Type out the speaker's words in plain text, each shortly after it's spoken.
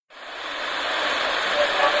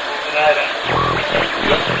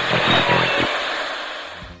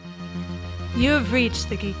You have reached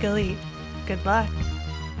the Geek Elite. Good luck.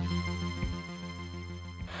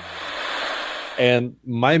 And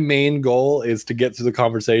my main goal is to get through the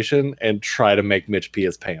conversation and try to make Mitch pee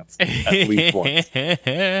his pants at least once.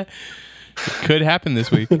 Could happen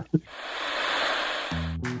this week.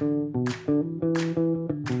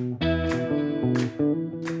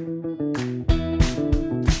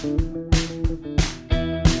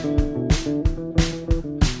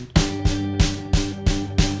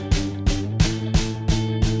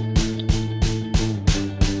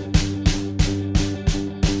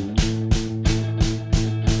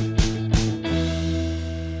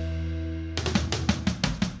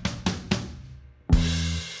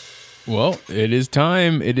 Well, it is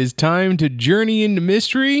time. It is time to journey into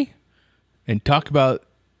mystery and talk about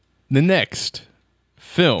the next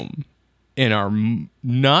film in our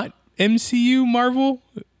not MCU Marvel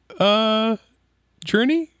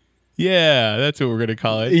journey. Yeah, that's what we're going to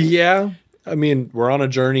call it. Yeah. I mean, we're on a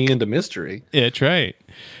journey into mystery. Yeah, that's right.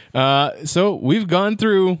 So we've gone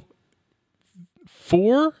through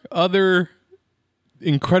 4 other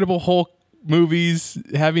Incredible Hulk movies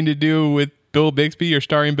having to do with Bill Bixby or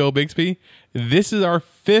starring Bill Bixby. This is our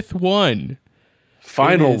 5th one.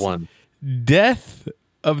 Final one. Death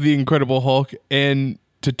of the Incredible Hulk. And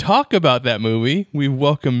to talk about that movie, we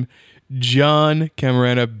welcome John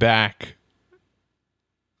Camarena back.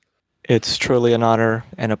 It's truly an honor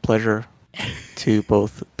and a pleasure to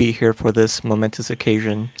both be here for this momentous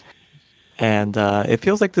occasion. And it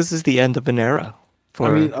feels like this is the end of an era.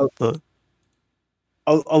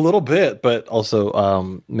 A little bit, but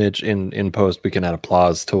also, Mitch, in post, we can add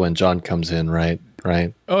applause to when John comes in, right?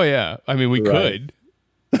 Right. Oh, yeah. I mean, we could.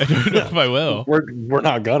 I don't know if I will. We're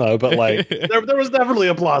not gonna, but like there was definitely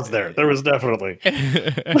applause there. There was definitely.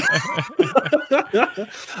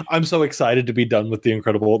 I'm so excited to be done with the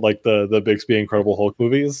Incredible, like the Bixby Incredible Hulk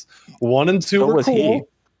movies. 1 and 2 were cool.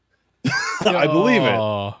 I believe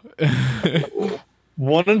it.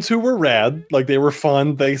 1 and 2 were rad. Like, they were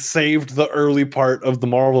fun. They saved the early part of the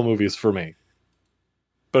Marvel movies for me.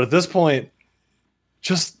 But at this point,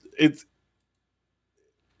 just it's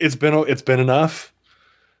been enough.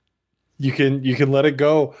 You can let it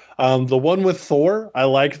go. The one with Thor, I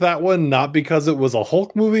liked that one, not because it was a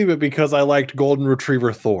Hulk movie, but because I liked Golden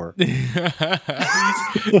Retriever Thor.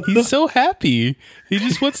 He's so happy. He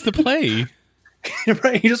just wants to play.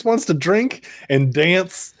 Right? He just wants to drink and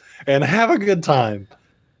dance and have a good time.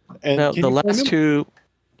 And now, the last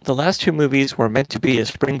two movies were meant to be a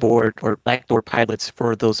springboard or backdoor pilots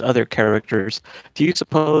for those other characters. Do you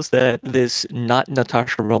suppose that this not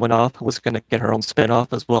Natasha Romanoff was going to get her own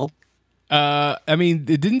spinoff as well? I mean,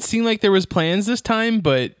 it didn't seem like there was plans this time,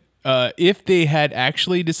 but if they had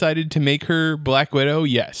actually decided to make her Black Widow,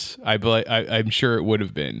 yes, I'm sure it would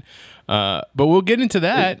have been. But we'll get into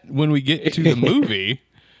that when we get to the movie.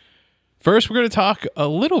 First, we're going to talk a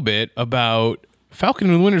little bit about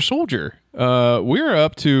Falcon and the Winter Soldier. We're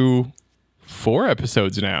up to 4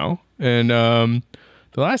 episodes now, and the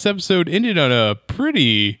last episode ended on a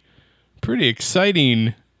pretty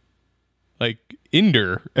exciting, like,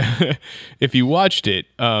 ender. If you watched it,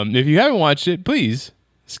 if you haven't watched it, please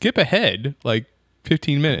skip ahead like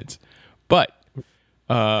 15 minutes. But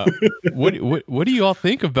what do you all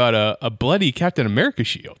think about a bloody Captain America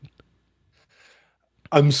shield?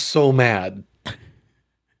 I'm so mad.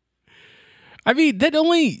 I mean,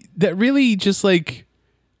 that really just like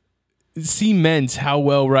cements how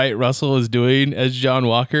well Wright Russell is doing as John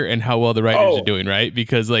Walker and how well the writers are doing, right?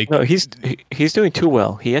 Because like, no, he's doing too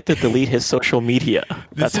well. He had to delete his social media.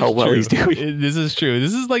 That's how well he's doing. This is true.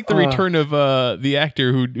 This is like the return of the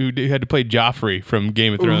actor who had to play Joffrey from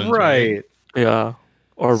Game of Thrones, right? Yeah,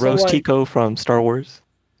 or so Rose Tico from Star Wars,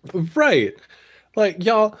 right? Like,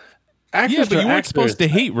 y'all, actors. Yeah, but you weren't supposed to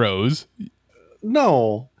hate Rose.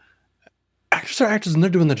 No, actors are actors, and they're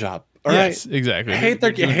doing the job. All yes, right? Exactly. Hate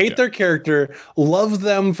their character. Love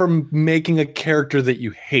them for making a character that you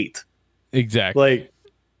hate. Exactly. Like,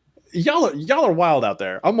 y'all are wild out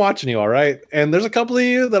there. I'm watching you, all right? And there's a couple of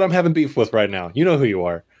you that I'm having beef with right now. You know who you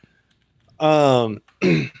are. But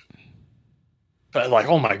like,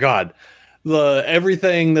 oh my god,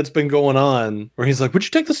 everything that's been going on where he's like, would you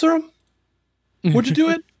take the serum? Would you do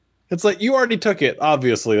it? It's like, you already took it,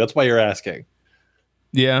 obviously. That's why you're asking.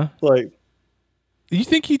 Yeah. Like, you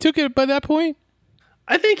think he took it by that point?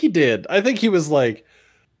 I think he did. I think he was like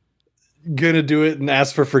gonna do it and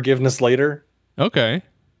ask for forgiveness later. Okay.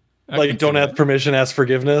 Like, don't ask permission, ask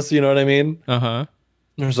forgiveness. You know what I mean? Uh-huh.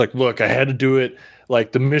 It was like, look, I had to do it.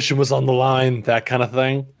 Like, the mission was on the line, that kind of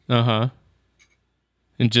thing. Uh-huh.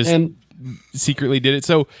 And just secretly did it.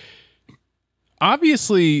 So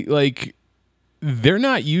obviously, like, they're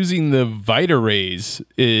not using the Vita rays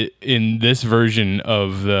in this version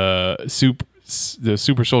of the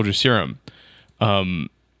super soldier serum. In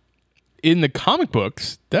the comic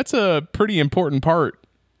books, that's a pretty important part.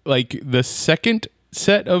 Like the second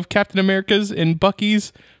set of Captain America's and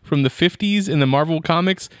Bucky's from the 50s in the Marvel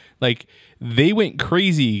comics, like they went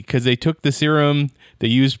crazy because they took the serum, they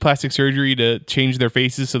used plastic surgery to change their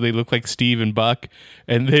faces so they look like Steve and Buck,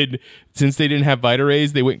 and then since they didn't have Vita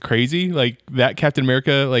rays, they went crazy. Like that Captain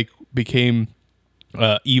America like became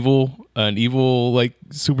an evil like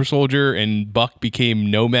super soldier, and Buck became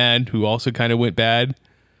Nomad, who also kind of went bad.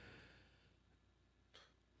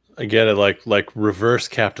 I get it, like reverse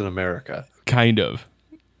Captain America. Kind of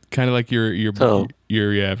like your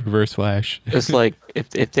reverse Flash. It's like if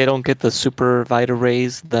they don't get the super Vita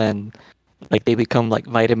rays, then like they become like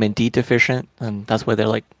vitamin D deficient, and that's why they're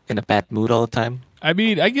like in a bad mood all the time. I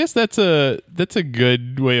mean, I guess that's a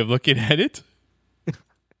good way of looking at it.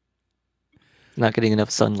 Not getting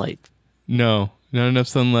enough sunlight. No, not enough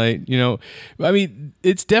sunlight. You know, I mean,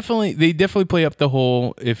 they definitely play up the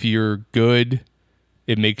whole if you're good,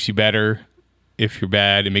 it makes you better. If you're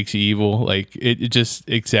bad, it makes you evil. Like it just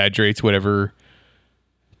exaggerates whatever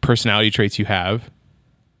personality traits you have.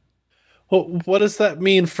 Well, what does that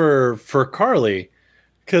mean for Carly?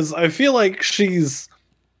 Because I feel like she's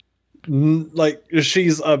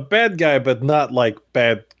a bad guy, but not like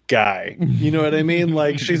bad guy. You know what I mean?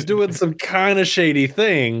 Like she's doing some kind of shady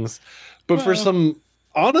things, but for some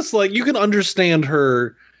honest, like you can understand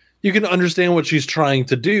her. You can understand what she's trying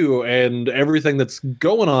to do, and everything that's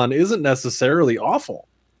going on isn't necessarily awful.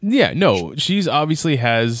 Yeah, no, she's obviously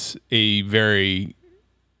has a very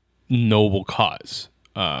noble cause,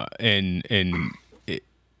 but she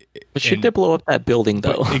did blow up that building,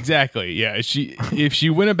 though. Exactly, yeah. If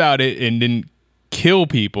she went about it and didn't kill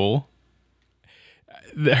people,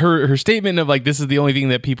 her statement of like this is the only thing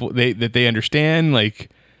that people they understand,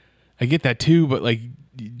 like I get that too, but like.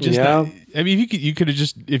 I mean, if you could have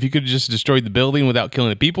just destroyed the building without killing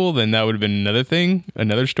the people, then that would have been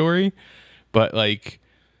another story. But like,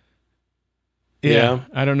 yeah.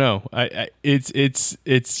 I don't know.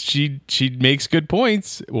 She makes good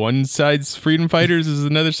points. One side's freedom fighters is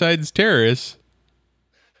another side's terrorists.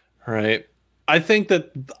 Right.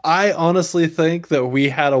 I honestly think that we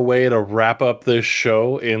had a way to wrap up this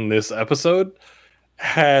show in this episode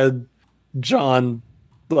had John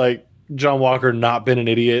Walker not been an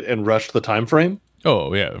idiot and rushed the time frame.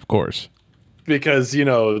 Oh yeah, of course. Because, you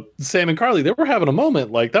know, Sam and Carly, they were having a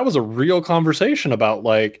moment. Like that was a real conversation about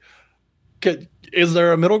like, is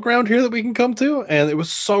there a middle ground here that we can come to? And it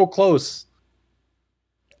was so close.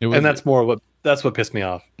 And that's what pissed me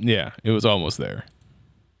off. Yeah, it was almost there.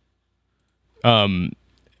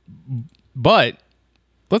 But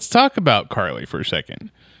let's talk about Carly for a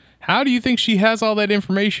second. How do you think she has all that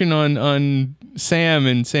information on Sam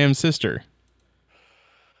and Sam's sister?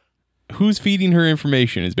 Who's feeding her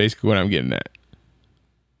information is basically what I'm getting at.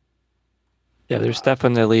 Yeah, there's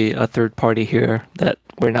definitely a third party here that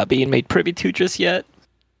we're not being made privy to just yet.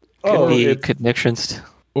 Could be connections.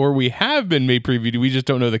 Or we have been made privy to, we just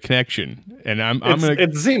don't know the connection. And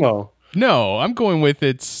it's Zemo. No, I'm going with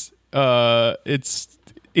it's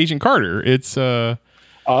Agent Carter. It's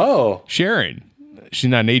Sharon. She's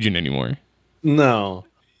not an agent anymore. No.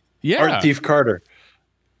 Yeah. Art Thief Carter.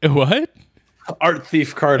 What? Art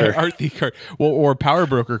Thief Carter. Art Thief Carter. Well, or Power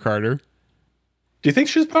Broker Carter. Do you think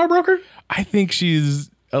she's Power Broker? I think she's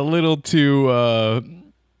a little too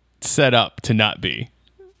set up to not be.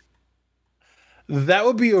 That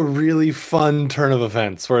would be a really fun turn of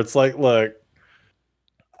events where it's like, look,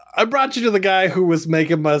 I brought you to the guy who was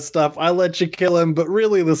making my stuff. I let you kill him, but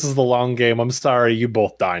really this is the long game. I'm sorry, you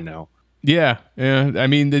both die now. Yeah. I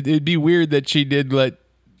mean, it'd be weird that she did let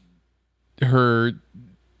her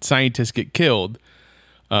scientists get killed,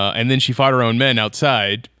 and then she fought her own men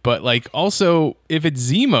outside. But like, also, if it's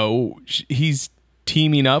Zemo, he's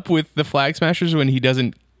teaming up with the Flag Smashers when he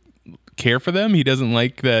doesn't care for them. He doesn't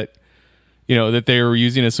like that, you know, that they were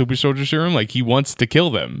using a super soldier serum. Like he wants to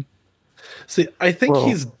kill them. See, I think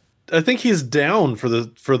he's down for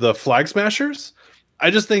the Flag Smashers. I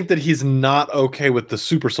just think that he's not okay with the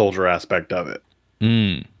super soldier aspect of it.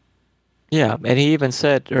 Mm. Yeah, and he even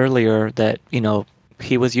said earlier that, you know,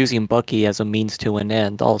 he was using Bucky as a means to an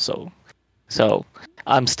end also. So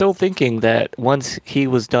I'm still thinking that once he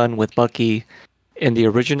was done with Bucky in the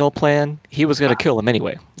original plan, he was going to kill him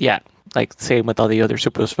anyway. Yeah, like same with all the other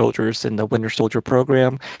super soldiers in the Winter Soldier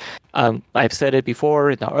program. I've said it before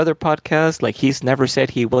in our other podcast, like he's never said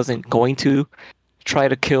he wasn't going to try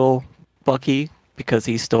to kill Bucky, because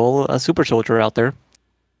he's still a super soldier out there.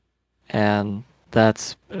 And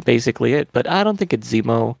that's basically it. But I don't think it's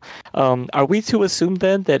Zemo. Are we to assume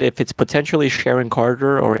then that if it's potentially Sharon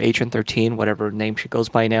Carter or Agent 13, whatever name she goes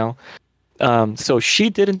by now, so she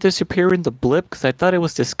didn't disappear in the blip? Because I thought it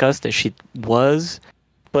was discussed that she was,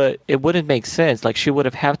 but it wouldn't make sense. Like, she would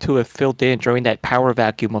have had to have filled in during that power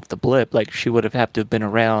vacuum of the blip. Like, she would have had to have been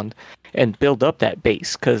around and build up that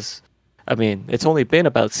base. Because, I mean, it's only been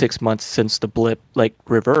about 6 months since the blip, like,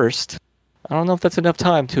 reversed. I don't know if that's enough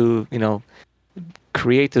time to, you know,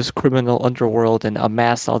 create this criminal underworld and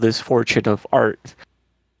amass all this fortune of art.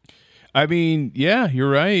 I mean, yeah, you're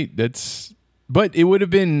right. But it would have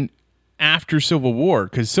been after Civil War,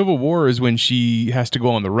 because Civil War is when she has to go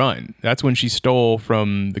on the run. That's when she stole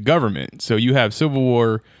from the government. So you have Civil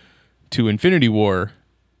War to Infinity War,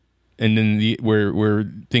 and then where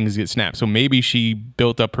things get snapped. So maybe she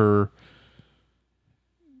built up her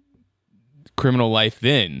criminal life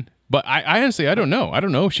then. But I honestly, I don't know. I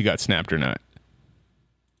don't know if she got snapped or not.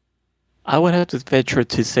 I would have to venture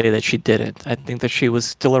to say that she didn't. I think that she was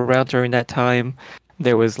still around during that time.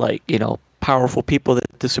 There was, like, you know, powerful people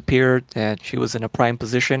that disappeared, and she was in a prime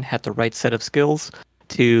position, had the right set of skills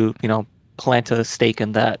to, you know, plant a stake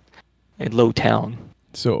in that in Lowtown.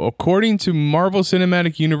 So according to Marvel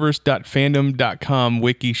Cinematic Universe.fandom.com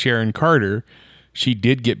wiki Sharon Carter, she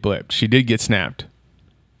did get blipped. She did get snapped.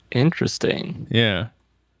 Interesting. Yeah.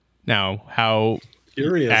 Now, how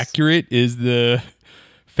Curious. accurate is the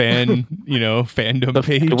fan, you know, fandom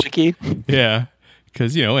page? The wiki? Yeah.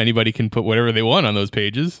 Because, you know, anybody can put whatever they want on those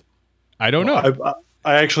pages. I don't know.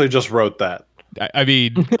 I actually just wrote that. I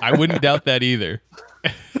mean, I wouldn't doubt that either.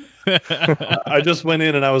 I just went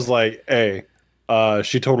in and I was like, hey,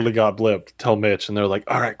 she totally got blipped. Tell Mitch. And they're like,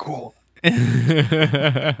 all right, cool.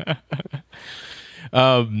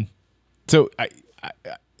 So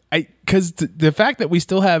because the fact that we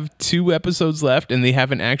still have 2 episodes left and they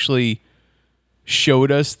haven't actually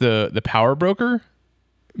showed us the power broker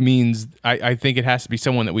means I think it has to be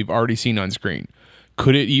someone that we've already seen on screen.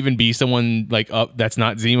 Could it even be someone like that's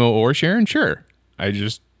not Zemo or Sharon? Sure. I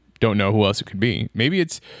just don't know who else it could be. Maybe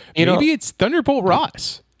it's Thunderbolt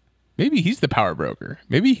Ross. Maybe he's the power broker.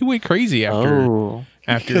 Maybe he went crazy after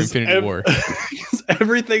Infinity War. Because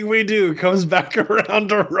everything we do comes back around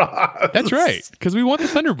to Ross. That's right. Because we want the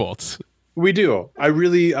Thunderbolts. We do. I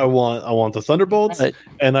want the Thunderbolts,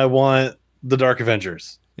 and I want the Dark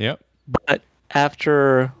Avengers. Yep. But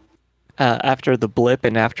after the blip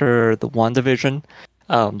and after the WandaVision,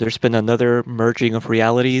 there's been another merging of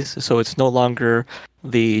realities. So it's no longer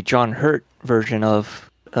the John Hurt version of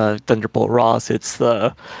Thunderbolt Ross. It's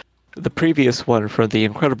the previous one from the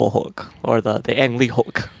Incredible Hulk, or the Ang Lee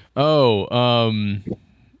Hulk. Who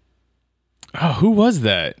was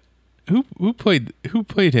that? Who played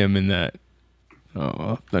him in that?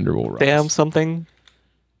 Oh, Thunderbolt Ross. Sam something.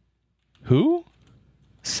 Who?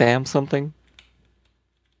 Sam something.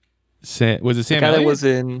 Was it Sam Elliott? Elliott? Was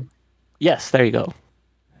in. Yes, there you go.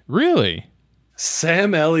 Really?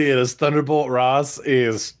 Sam Elliott as Thunderbolt Ross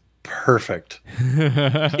is perfect.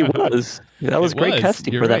 He was. That was great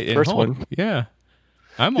casting for that first one. Yeah.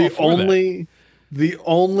 I'm all for that. The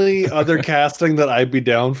only other casting that I'd be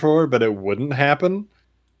down for, but it wouldn't happen,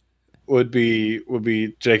 would be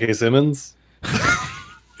J.K. Simmons.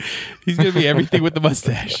 He's gonna be everything with the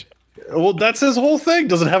mustache. Well, that's his whole thing.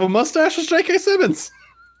 Doesn't have a mustache as J.K. Simmons.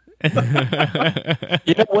 You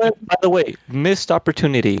know what? By the way, missed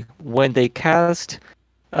opportunity when they cast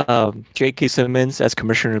J.K. Simmons as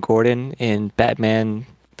Commissioner Gordon in Batman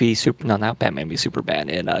v Superman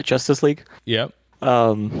in Justice League. Yep.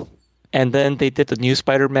 And then they did the new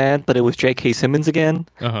Spider-Man, but it was J.K. Simmons again.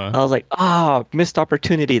 I was like, missed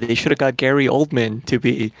opportunity. They should have got Gary Oldman to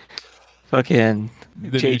be fucking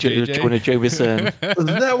J. Jonah Jameson.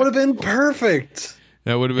 That would have been perfect.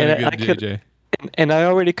 That would have been a good JJ. And I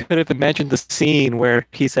already could have imagined the scene where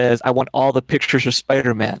he says, I want all the pictures of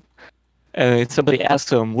Spider-Man. And somebody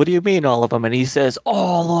asks him, what do you mean all of them? And he says,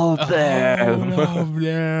 all of them. All of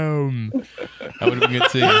them. That would have been a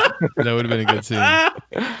good scene. That would have been a good scene.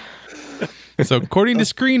 So according to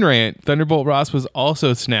Screen Rant, Thunderbolt Ross was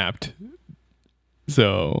also snapped.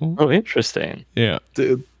 So. Oh, interesting. Yeah.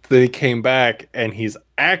 Dude, they came back and he's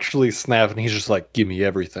actually snapped and he's just like, give me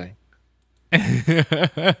everything.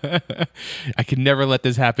 I can never let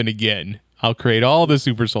this happen again. I'll create all the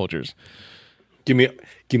super soldiers. Give me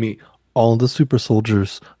all the super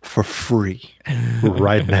soldiers for free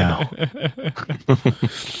right now.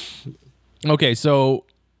 Okay, so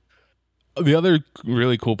the other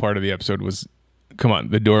really cool part of the episode was, come on,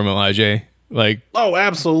 the Dora Milaje, like, oh,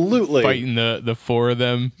 absolutely, fighting the 4 of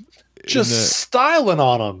them, just styling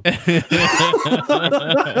on them.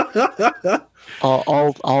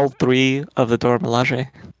 All three of the Dora Milaje.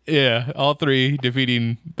 Yeah, all three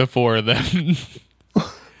defeating the four of them.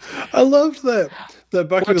 I loved that. That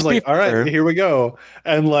Bucky was like, all right, fair. here we go.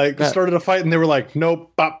 And like started a fight and they were like,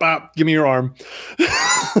 nope, bop, bop, give me your arm.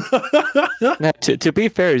 Now, to be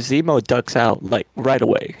fair, Zemo ducks out like right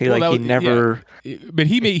away. He never. Yeah. But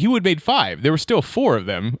he would have made 5. There were still 4 of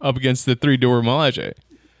them up against the 3 Dora Milaje.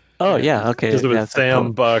 Oh yeah, okay. Because it was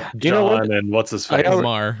Sam, Buck, John, and what's his face?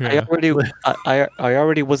 Omar. Yeah. I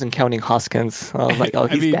already wasn't counting Hoskins. I was like, oh,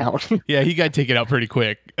 he's down. Yeah, he got taken out pretty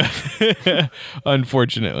quick,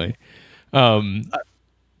 unfortunately.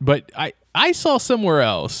 But I saw somewhere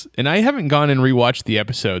else, and I haven't gone and rewatched the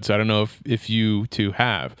episode, so I don't know if you two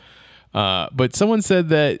have. But someone said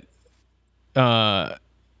that one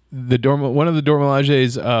of the Dora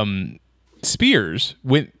Milaje's spears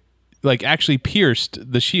went actually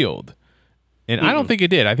pierced the shield, and I don't think it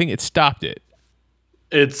did. I think it stopped it.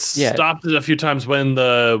 It stopped it a few times when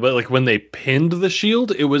they pinned the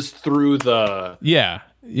shield. It was through the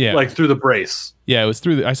through the brace. Yeah, it was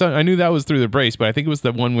through. I knew that was through the brace, but I think it was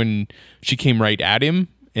the one when she came right at him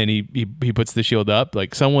and he puts the shield up.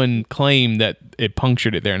 Like someone claimed that it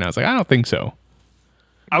punctured it there, and I was like, I don't think so.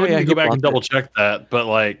 I would need to go back and double check that, but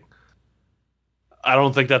like, I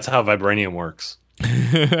don't think that's how vibranium works.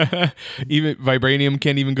 Even vibranium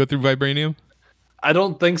can't even go through vibranium. I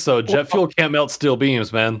don't think so. Jet fuel can't melt steel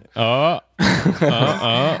beams, man.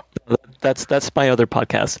 That's my other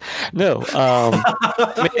podcast. No,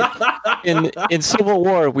 in Civil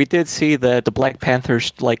War, we did see that the Black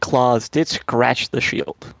Panther's claws did scratch the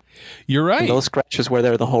shield. You're right. And those scratches were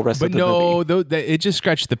there the whole rest of the movie. But no, it just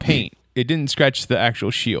scratched the paint. It didn't scratch the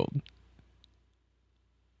actual shield.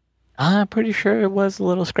 I'm pretty sure it was a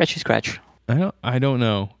little scratchy scratch. I don't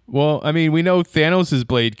know. Well, I mean, we know Thanos'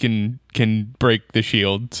 blade can break the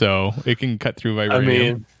shield, so it can cut through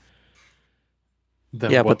vibranium.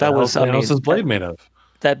 But that was Thanos' blade made of.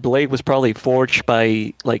 That blade was probably forged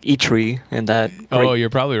by Eitri and that. You're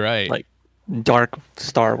probably right. Dark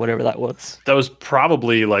Star, whatever that was. That was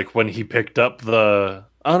probably when he picked up the.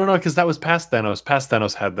 I don't know, because that was past Thanos. Past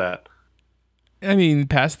Thanos had that. I mean,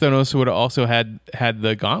 past Thanos would have also had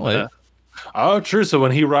the gauntlet. Yeah. Oh, true. So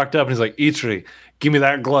when he rocked up and he's like, Eitri, give me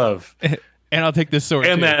that glove. And I'll take this sword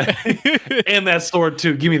and too. That and that sword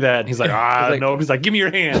too. Give me that. And he's like, no. He's like, give me your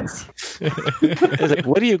hands. He's like,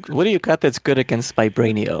 what do you got that's good against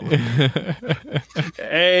vibranium?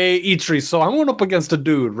 Hey, Eitri. So I'm going up against a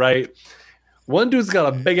dude, right? One dude's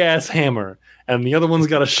got a big ass hammer, and the other one's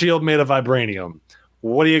got a shield made of vibranium.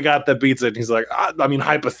 What do you got that beats it? And he's like, I mean,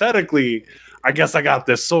 hypothetically, I guess I got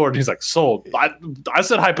this sword. And he's like, sold. I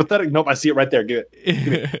said hypothetical. Nope, I see it right there. Give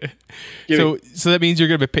it. So that means you're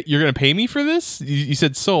gonna pay me for this? You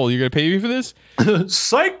said sold. You're gonna pay me for this?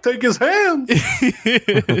 Psych! Take his hands.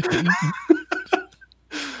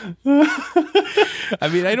 I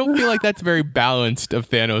mean, I don't feel like that's very balanced of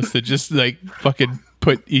Thanos to just fucking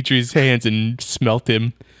put Eitri's hands and smelt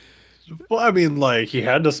him. Well, I mean, he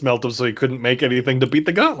had to smelt him so he couldn't make anything to beat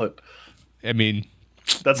the gauntlet. I mean,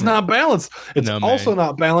 that's not balanced. It's also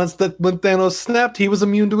not balanced that when Thanos snapped, he was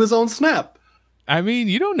immune to his own snap. I mean,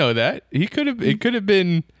 you don't know that. It could have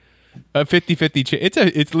been a 50-50 chance.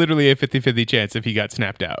 It's literally a 50-50 chance if he got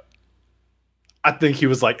snapped out. I think he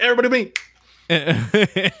was like, everybody me.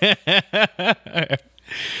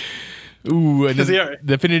 Ooh, and the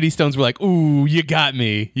Infinity Stones were like, ooh, you got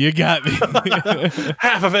me.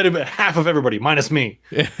 half of everybody, minus me.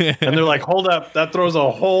 And they're like, hold up, that throws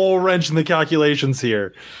a whole wrench in the calculations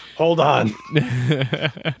here. Hold on.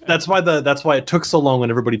 That's why it took so long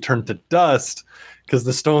when everybody turned to dust, because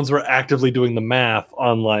the stones were actively doing the math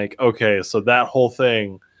on okay, so that whole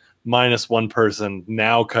thing minus one person,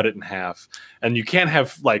 now cut it in half. And you can't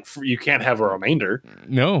have a remainder.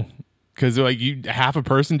 No. Because half a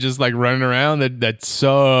person just running around that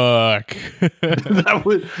suck. That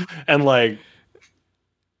would, and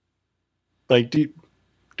do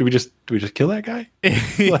we just kill that guy?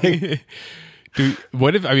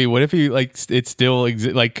 What if he it still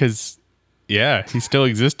exists? Because he still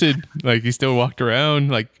existed. He still walked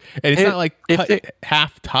around. And it's not cut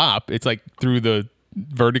half top. It's through the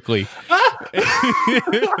vertically.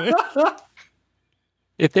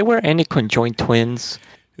 If there were any conjoined twins,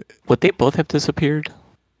 would they both have disappeared?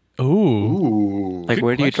 Ooh.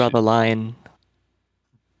 Where do you draw the line?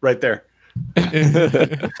 Right there.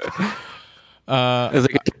 It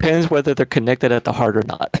depends whether they're connected at the heart or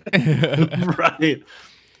not. Right.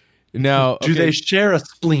 Now, do they share a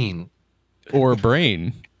spleen or a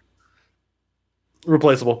brain?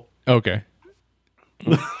 Replaceable. Okay.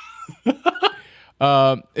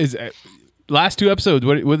 Is last 2 episodes?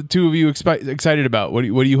 What the two of you excited about? What do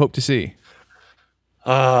you hope to see?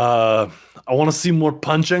 I want to see more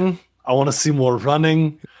punching. I want to see more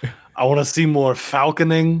running. I want to see more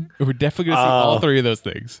falconing. We're definitely gonna see all three of those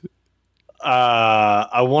things.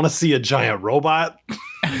 I want to see a giant robot.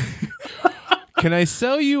 Can I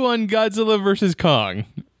sell you on Godzilla versus Kong?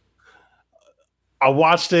 I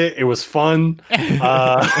watched it. It was fun.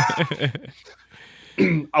 I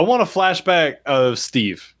want a flashback of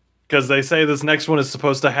Steve because they say this next one is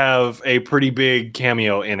supposed to have a pretty big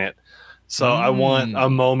cameo in it. So I want a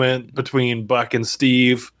moment between Buck and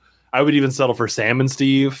Steve. I would even settle for Sam and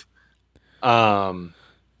Steve. I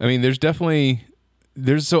mean, there's definitely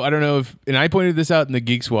so I don't know if, and I pointed this out in the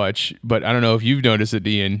Geeks Watch, but I don't know if you've noticed it,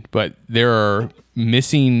 Ian, but there are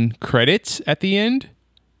missing credits at the end,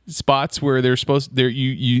 spots where they're supposed there.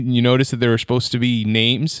 You notice that there are supposed to be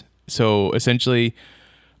names. So essentially,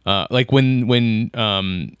 like when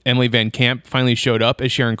Emily Van Camp finally showed up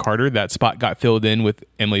as Sharon Carter, that spot got filled in with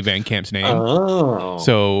Emily Van Camp's name. Oh,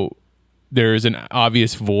 so there's an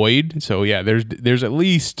obvious void. So yeah, there's at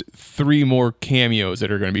least 3 more cameos that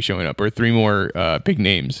are going to be showing up, or 3 more big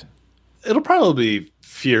names. It'll probably be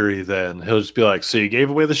Fury then. He'll just be like, "So you gave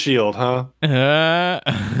away the shield, huh?"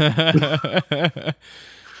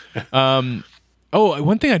 Oh,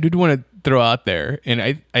 one thing I did want to throw out there, and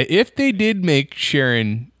I if they did make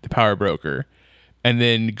Sharon the power broker, and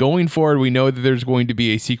then going forward, we know that there's going to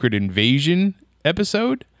be a Secret Invasion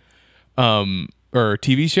episode, or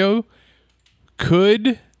TV show.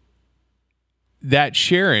 Could that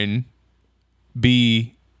Sharon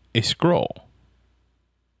be a Skrull?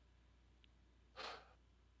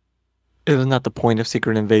 Isn't that the point of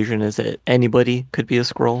Secret Invasion? Is that anybody could be a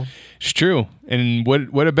Skrull? It's true. And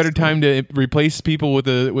what a better time to replace people with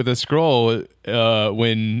a Skrull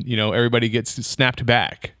when everybody gets snapped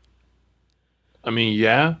back. I mean,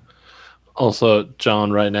 yeah. Also,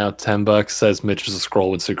 John, right now, $10 says Mitch is a Skrull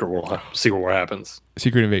when Secret War happens.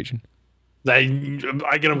 Secret Invasion. I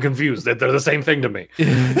get them confused. They're the same thing to me.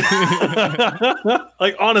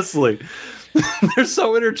 Like, honestly, they're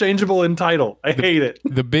so interchangeable in title. I hate it.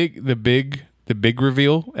 The big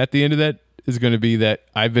reveal at the end of that is going to be that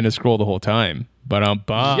I've been a Skrull the whole time. But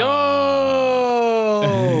Yo!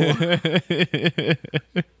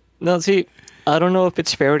 No, see, I don't know if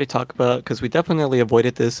it's fair to talk about, because we definitely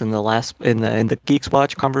avoided this in the Geeks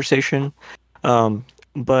Watch conversation.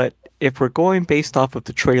 But if we're going based off of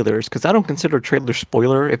the trailers, because I don't consider trailer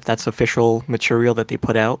spoiler if that's official material that they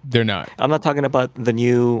put out. They're not. I'm not talking about the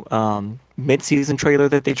new mid-season trailer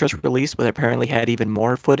that they just released, but apparently had even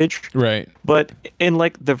more footage. Right. But in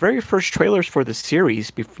like the very first trailers for the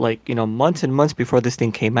series, months and months before this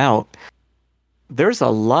thing came out, there's a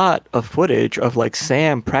lot of footage of like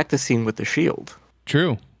Sam practicing with the shield.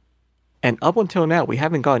 True. And up until now, we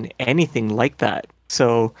haven't gotten anything like that.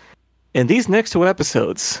 So in these next 2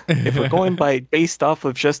 episodes, if we're going based off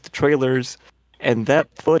of just the trailers and that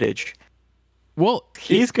footage, well,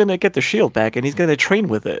 he's gonna get the shield back and he's gonna train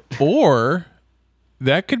with it. Or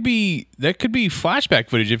that could be flashback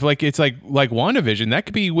footage. If it's like WandaVision, that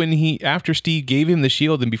could be when after Steve gave him the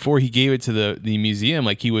shield and before he gave it to the museum,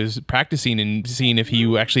 like he was practicing and seeing if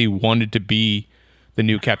he actually wanted to be the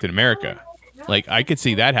new Captain America. Like I could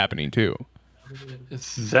see that happening too.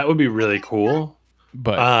 That would be really cool.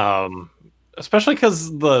 But especially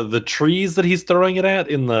because the trees that he's throwing it at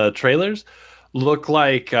in the trailers look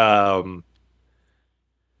like they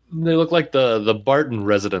look like the Barton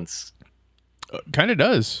residence. Kind of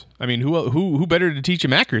does. I mean, who better to teach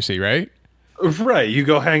him accuracy, right? Right. You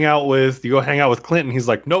go hang out with Clinton. He's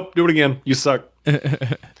like, nope, do it again. You suck.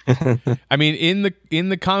 I mean, in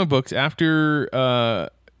the comic books, after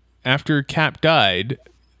Cap died,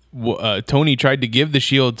 Tony tried to give the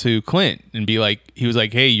shield to Clint and he was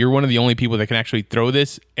like, hey, you're one of the only people that can actually throw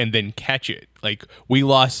this and then catch it. Like, we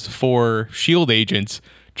lost 4 shield agents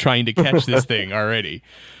trying to catch this thing already.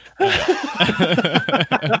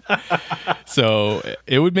 So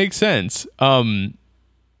it would make sense. But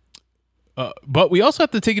we also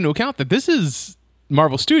have to take into account that this is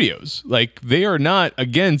Marvel Studios. Like, they are not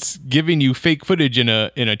against giving you fake footage in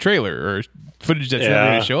a trailer or footage that's never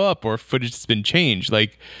going to show up or footage that's been changed.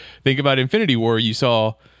 Like, think about Infinity War. You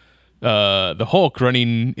saw the Hulk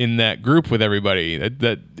running in that group with everybody.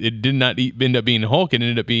 That it did not end up being Hulk. It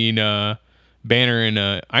ended up being Banner in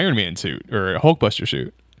a Iron Man suit or a Hulkbuster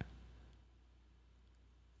suit.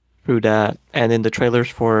 True that. And in the trailers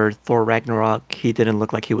for Thor Ragnarok, he didn't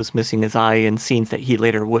look like he was missing his eye in scenes that he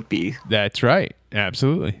later would be. That's right.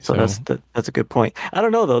 Absolutely. So that's a good point. I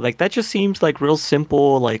don't know though. Like, that just seems like real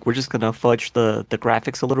simple. Like, we're just gonna fudge the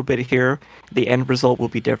graphics a little bit here. The end result will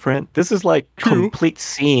be different. This is like complete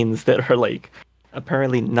scenes that are like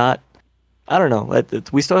apparently not I don't know.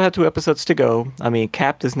 We still have 2 episodes to go. I mean,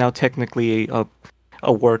 Cap is now technically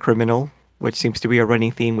a war criminal, which seems to be a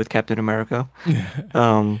running theme with Captain America.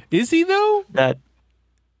 Is he though?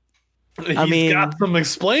 He's got some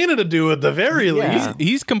explaining to do at the very least.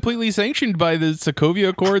 He's completely sanctioned by the Sokovia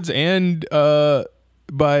Accords and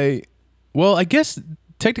by, well, I guess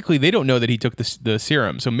technically they don't know that he took the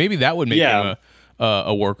serum, so maybe that would make him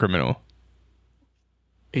a war criminal.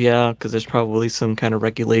 Yeah, because there's probably some kind of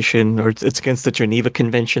regulation, or it's against the Geneva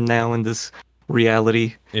Convention now in this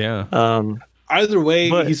reality. Yeah. Either way,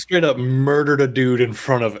 he straight up murdered a dude in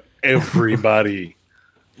front of everybody.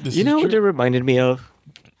 You know what it reminded me of?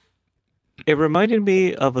 It reminded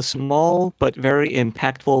me of a small but very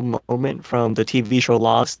impactful moment from the TV show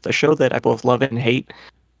Lost, a show that I both love and hate.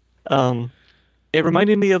 It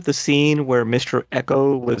reminded me of the scene where Mr.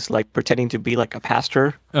 Echo was like pretending to be like a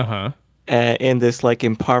pastor. In this like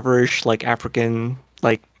impoverished like African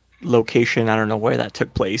like location. I don't know where that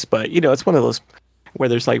took place, but you know, it's one of those where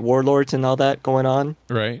there's like warlords and all that going on.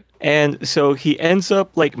 Right. And so he ends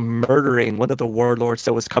up like murdering one of the warlords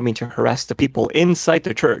that was coming to harass the people inside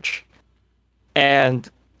the church. And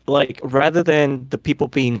like rather than the people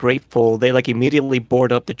being grateful, they like immediately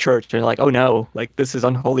board up the church. They're like, oh no, like this is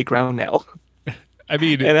unholy ground now. I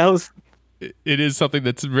mean, and that was it is something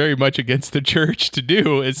that's very much against the church to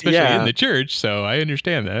do, especially in the church. So I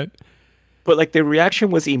understand that. But like the reaction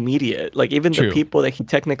was immediate. Like even the people that he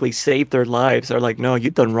technically saved their lives are like, no,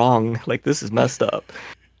 you've done wrong. Like this is messed up.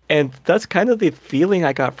 And that's kind of the feeling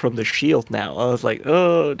I got from the Shield now. I was like,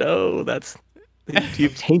 oh no,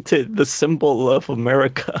 you've tainted the symbol of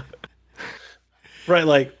America. Right,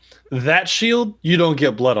 like that shield, you don't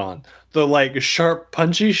get blood on. The like sharp,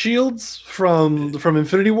 punchy shields from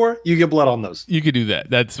Infinity War, you get blood on those. You could do that.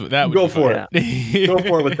 That would go for it. Go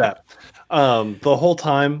for it with that. The whole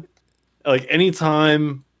time, like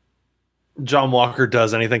anytime John Walker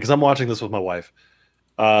does anything, because I'm watching this with my wife.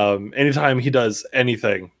 Anytime he does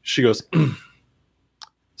anything, she goes,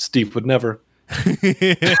 "Steve would never."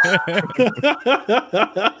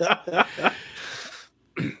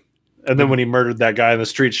 And then when he murdered that guy in the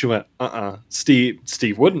street, she went,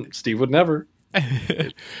 Steve wouldn't. Steve would never.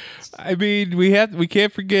 I mean, we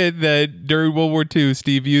can't forget that during World War II,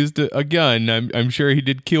 Steve used a gun. I'm sure he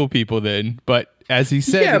did kill people then, but as he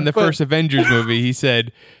said in the first Avengers movie, he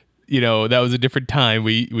said, you know, that was a different time.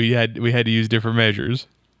 We had to use different measures.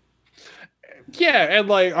 Yeah, and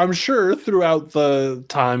like I'm sure throughout the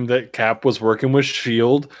time that Cap was working with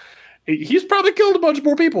SHIELD, he's probably killed a bunch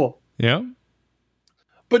more people. Yeah.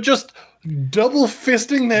 But just double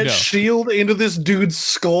fisting that shield into this dude's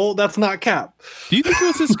skull, that's not Cap. Do you think it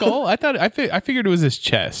was his skull? I figured it was his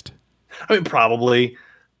chest. I mean, probably,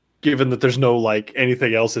 given that there's no like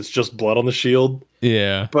anything else, it's just blood on the shield.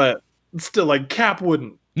 Yeah. But still, like Cap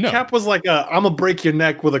wouldn't. No. Cap was like, I'm gonna break your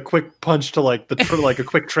neck with a quick punch to like like a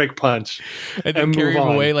quick Drake punch, and then carry him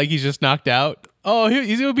away like he's just knocked out. Oh,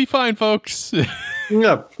 he's gonna be fine, folks.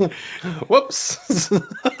 Yeah. Whoops.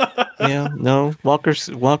 Yeah. No. Walker's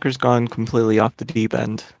gone completely off the deep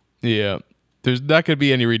end. Yeah. There's not gonna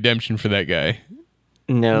be any redemption for that guy.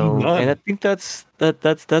 No. None. And I think that's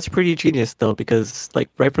pretty genius though, because like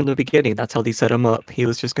right from the beginning, that's how they set him up. He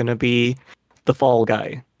was just gonna be the fall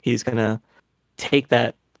guy. He's gonna take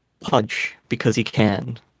that punch because he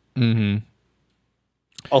can. Mm-hmm.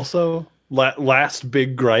 Also, last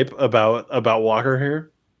big gripe about Walker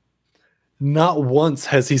here. Not once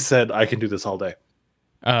has he said, "I can do this all day."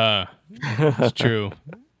 It's true.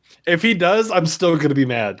 If he does, I'm still gonna be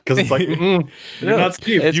mad because it's like, you're not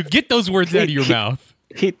Steve. You get those words out of your mouth.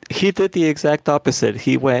 He did the exact opposite.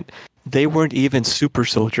 He went, they weren't even super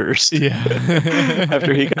soldiers. Yeah.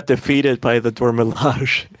 After he got defeated by the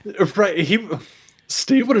Dormelage. Right.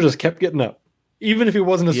 Steve would have just kept getting up. Even if he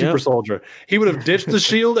wasn't a super soldier. He would have ditched the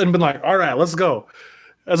shield and been like, all right, let's go.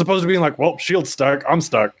 As opposed to being like, well, shield's stuck. I'm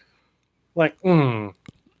stuck. Like,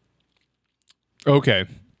 Okay.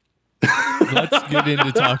 Let's get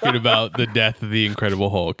into talking about the death of the Incredible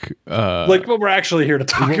Hulk. Like what we're actually here to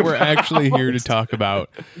talk about. We're actually here to talk about.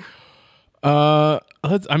 I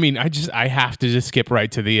have to just skip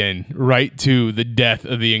right to the end, right to the death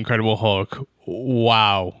of the Incredible Hulk.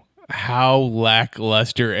 Wow. How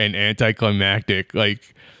lackluster and anticlimactic.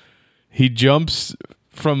 Like, he jumps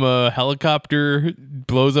from a helicopter,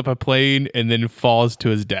 blows up a plane, and then falls to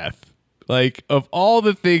his death. Like, of all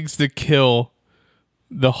the things to kill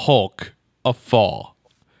the Hulk, a fall.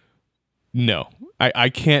 No, I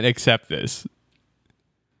can't accept this.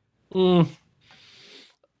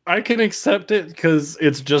 I can accept it because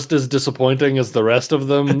it's just as disappointing as the rest of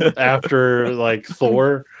them after like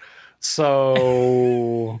Thor.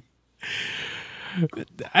 So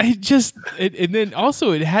And then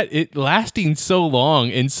also it had it lasting so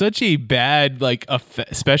long and such a bad like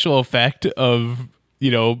special effect of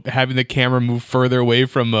having the camera move further away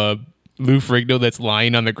from Lou Ferrigno that's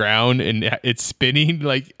lying on the ground and it's spinning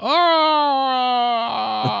like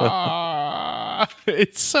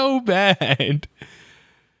it's so bad.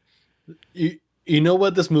 You know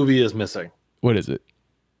what this movie is missing? What is it?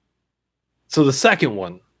 So the second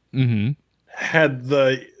one had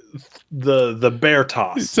the bear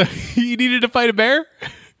toss. So you needed to fight a bear?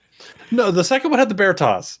 No, the second one had the bear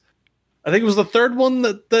toss. I think it was the third one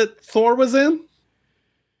that Thor was in.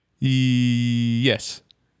 Yes.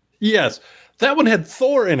 Yes. That one had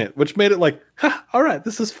Thor in it, which made it like, all right,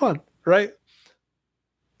 this is fun, right?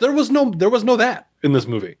 There was no that in this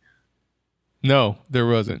movie. No, there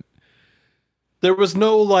wasn't. There was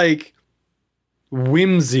no like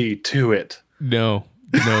whimsy to it. No,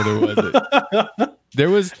 there wasn't. There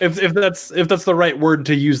was if that's the right word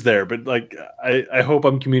to use there, but like I hope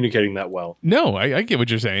I'm communicating that well. No, I get what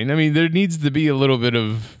you're saying. I mean, there needs to be a little bit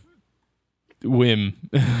of whim.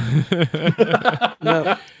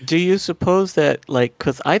 Now, do you suppose that like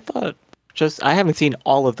because I haven't seen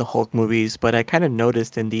all of the Hulk movies, but I kind of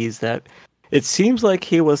noticed in these that it seems like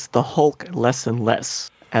he was the Hulk less and less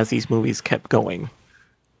as these movies kept going.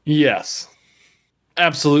 Yes,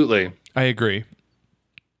 absolutely. I agree.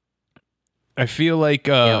 I feel like,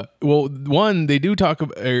 well, one, they do talk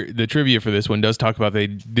about, the trivia for this one does talk about they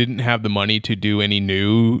didn't have the money to do any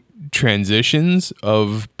new transitions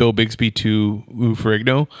of Bill Bixby to Lou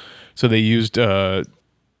Ferrigno. So they used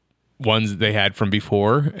ones that they had from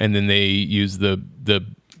before, and then they used the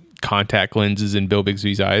contact lenses in Bill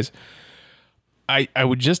Bixby's eyes. I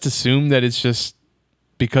would just assume that it's just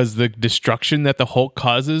because the destruction that the Hulk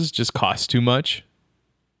causes just costs too much.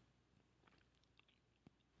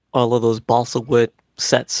 All of those balsa wood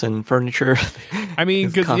sets and furniture. I mean,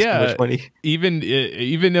 because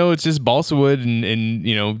even though it's just balsa wood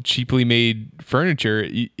and cheaply made furniture,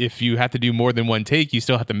 if you have to do more than one take, you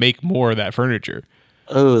still have to make more of that furniture.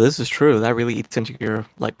 Oh, this is true. That really eats into your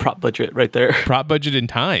like prop budget right there. Prop budget and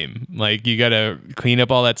time. Like you got to clean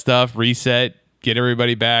up all that stuff, reset, get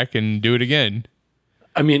everybody back, and do it again.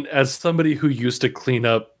 I mean, as somebody who used to clean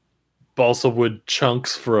up balsa wood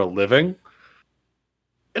chunks for a living,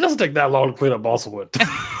 it doesn't take that long to clean up balsa wood.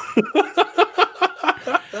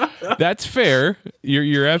 That's fair.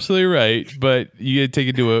 You're absolutely right. But you got to take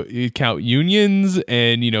into account unions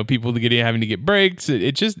and people having to get breaks.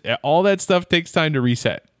 It just all that stuff takes time to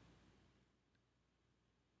reset.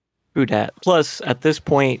 True that. Plus, at this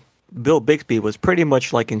point, Bill Bixby was pretty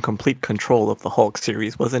much like in complete control of the Hulk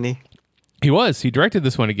series, wasn't he? He was. He directed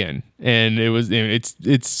this one again, and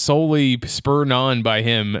it's solely spurred on by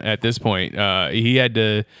him at this point. He had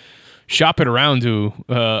to shop it around to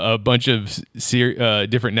a bunch of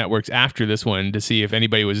different networks after this one to see if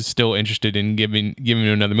anybody was still interested in giving him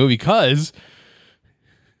another movie, because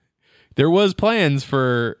there was plans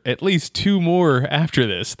for at least 2 more after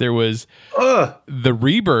this. There was the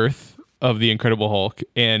rebirth of the Incredible Hulk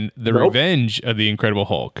and the revenge of the Incredible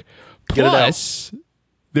Hulk. Plus,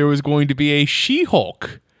 there was going to be a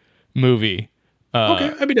She-Hulk movie.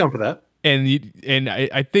 Okay, I'd be down for that. And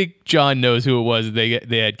I think John knows who it was they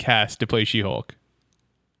had cast to play She-Hulk.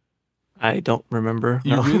 I don't remember.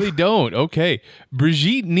 You really don't? Okay.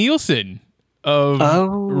 Brigitte Nielsen of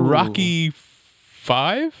Rocky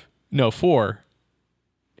 5? No, 4.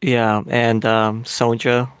 Yeah, and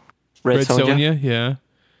Sonja. Red Sonja, yeah.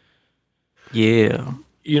 Yeah.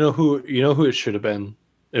 You know who it should have been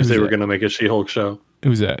if they were going to make a She-Hulk show?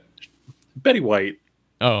 Who's that? Betty White.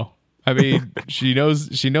 Oh, I mean, she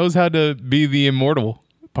knows how to be the immortal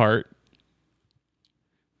part.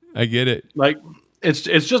 I get it. Like it's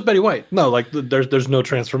just Betty White. No, like there's no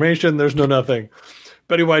transformation. There's no nothing.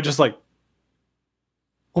 Betty White just like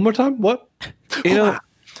one more time. What?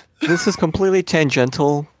 This is completely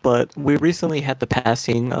tangential, but we recently had the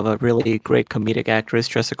passing of a really great comedic actress,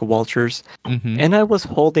 Jessica Walters, and I was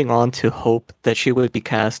holding on to hope that she would be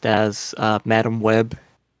cast as Madam Web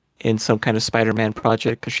in some kind of Spider-Man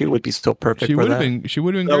project, because she would be so perfect for that. She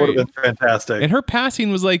would have been That great. would have been fantastic. And her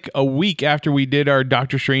passing was like a week after we did our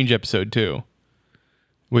Doctor Strange episode too,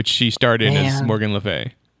 which she starred in as Morgan Le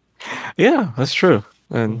Fay. Yeah, that's true.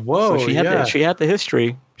 And whoa, so she had the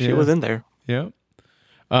history. She was in there. Yeah.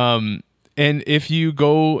 And if you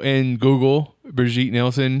go and Google Brigitte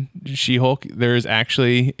Nielsen She-Hulk, there's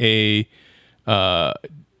actually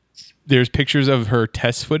there's pictures of her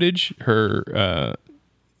test footage, her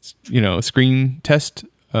screen test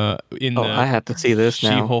in the I have to see this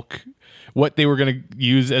now. She-Hulk, what they were going to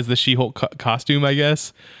use as the She-Hulk costume, I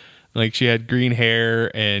guess. Like she had green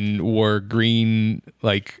hair and wore green,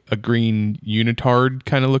 like a green unitard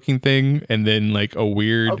kind of looking thing, and then like a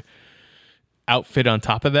weird outfit on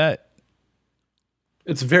top of that.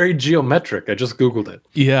 It's very geometric. I just Googled it.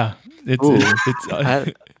 Yeah,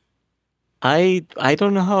 I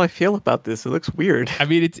don't know how I feel about this. It looks weird. I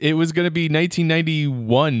mean, it was going to be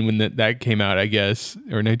 1991 when that came out, I guess,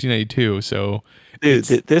 or 1992. So, dude,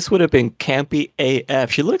 this would have been campy AF.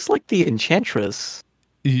 She looks like the Enchantress.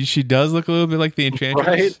 She does look a little bit like the Enchantress,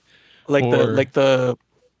 right? Like the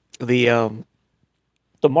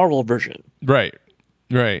Marvel version, right?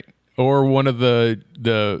 Or one of the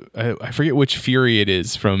I forget which Fury it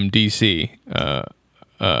is from DC,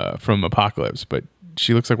 from Apocalypse, but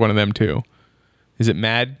she looks like one of them too. Is it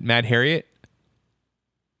Mad Harriet?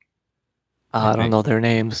 I don't know their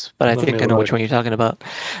names, but I think I know which one you're talking about.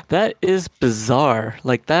 That is bizarre.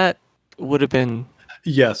 Like that would have been.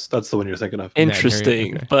 Yes, that's the one you're thinking of.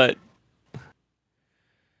 Interesting, okay. But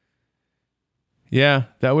yeah,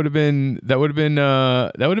 that would have been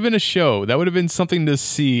a show. That would have been something to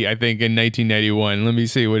see, I think, in 1991. Let me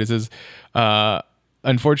see what it says.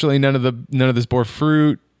 Unfortunately, none of this bore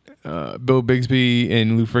fruit. Bill Bixby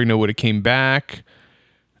and Lou Ferrigno would have came back.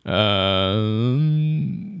 Yeah,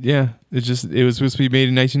 it was supposed to be made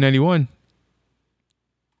in 1991.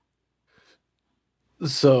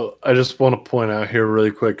 So I just want to point out here really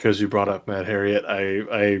quick, because you brought up Mad Harriet.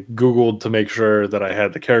 I Googled to make sure that I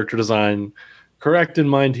had the character design correct in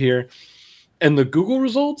mind here. And the Google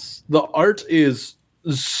results, the art is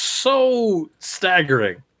so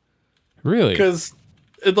staggering. Really? Because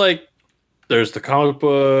there's the comic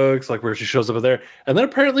books, like where she shows up there. And then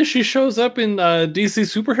apparently she shows up in DC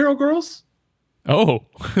Superhero Girls. Oh.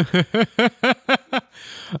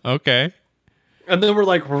 Okay. And then we're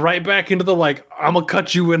like right back into the I'm gonna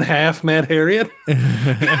cut you in half, Mad Harriet.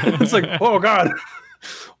 It's like, oh God.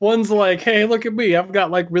 One's like, hey, look at me, I've got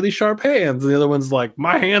really sharp hands. And the other one's like,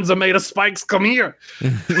 my hands are made of spikes, come here.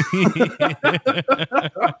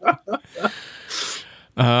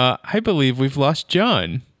 I believe we've lost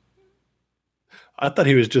John. I thought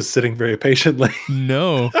he was just sitting very patiently.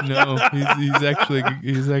 No,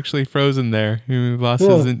 he's actually frozen there. He lost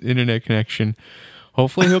his internet connection.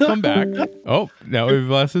 Hopefully he'll come back. Oh, now we've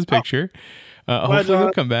lost his picture. Hopefully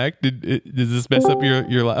he'll come back. Does this mess up your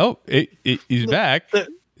oh, he's back.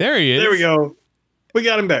 There he is. There we go. We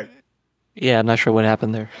got him back. Yeah, I'm not sure what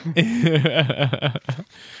happened there.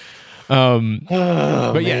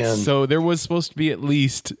 But yes, so there was supposed to be at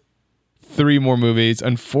least 3 more movies.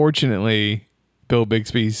 Unfortunately, Bill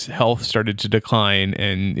Bixby's health started to decline,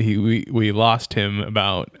 and we lost him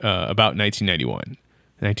about 1991,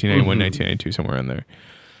 1992, somewhere in there.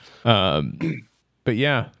 But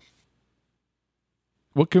yeah,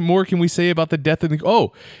 what more can we say about the death of the?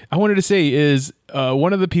 Oh, I wanted to say is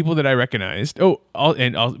one of the people that I recognized.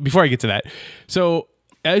 Before I get to that, so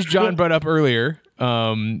as John brought up earlier,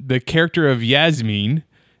 the character of Yasmin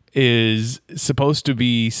is supposed to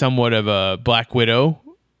be somewhat of a Black Widow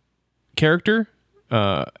character.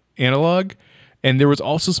 Analog, and there was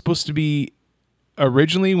also supposed to be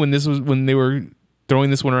originally when they were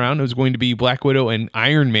throwing this one around, it was going to be Black Widow and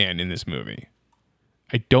Iron Man in this movie.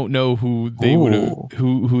 I don't know who they would have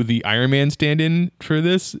who the Iron Man stand-in for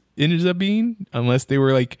this ended up being, unless they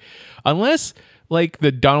were unless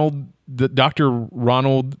the Dr.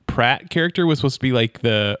 Ronald Pratt character was supposed to be like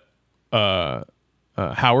the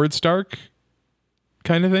Howard Stark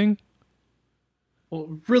kind of thing.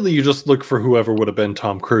 Well, really, you just look for whoever would have been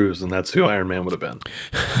Tom Cruise, and that's who Iron Man would have been.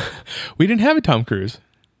 We didn't have a Tom Cruise.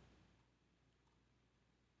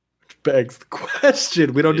 Which begs the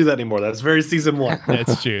question. We don't do that anymore. That's very season 1.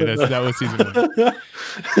 That's true. That was season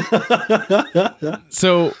 1.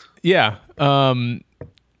 So, yeah.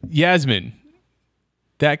 Yasmin.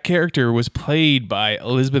 That character was played by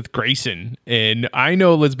Elizabeth Gracen. And I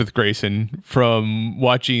know Elizabeth Gracen from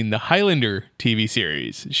watching the Highlander TV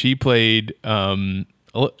series. She played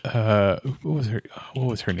what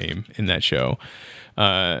was her name in that show?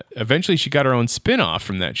 Eventually she got her own spin-off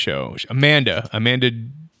from that show. Amanda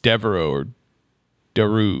Devereaux, or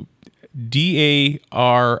Daru. Darieux.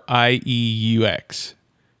 I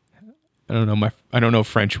don't know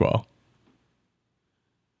French well.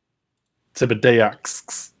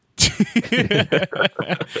 Tibedax.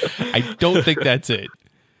 I don't think that's it.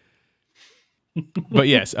 But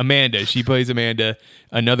yes, Amanda. She plays Amanda,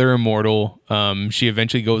 another immortal. She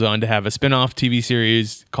eventually goes on to have a spin-off TV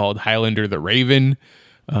series called Highlander the Raven.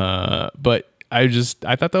 But I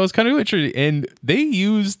thought that was kind of interesting. And they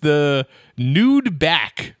use the nude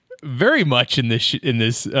back very much in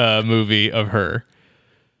this movie of her.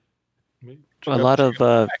 A lot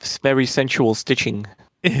of very sensual stitching.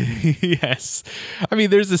 Yes. I mean,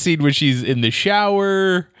 there's the scene where she's in the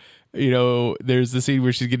shower. There's the scene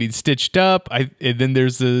where she's getting stitched up. And then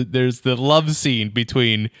there's the love scene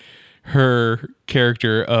between her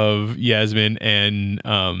character of Yasmin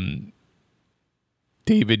and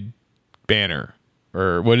David Banner,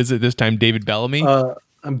 or what is it this time? David Bellamy.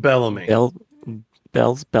 Bellamy.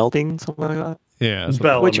 Belding, something like that. Yeah,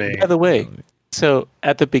 Bellamy. Which, by the way, so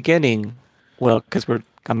at the beginning, well, because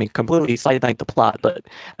completely sidelined the plot, but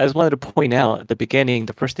I just wanted to point out at the beginning,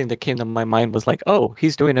 the first thing that came to my mind was like, oh,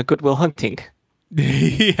 he's doing a Good Will Hunting.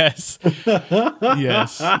 Yes.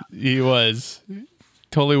 Yes, he was.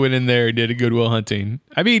 Totally went in there and did a Good Will Hunting.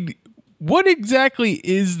 I mean, what exactly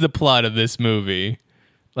is the plot of this movie?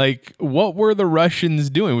 Like, what were the Russians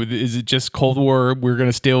doing? Is it just Cold War? We're going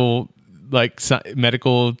to steal like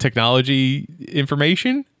medical technology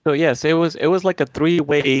information? So yes, it was like a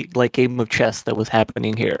 3-way like game of chess that was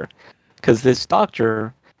happening here, because this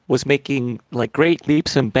doctor was making like great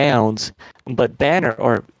leaps and bounds, but Banner,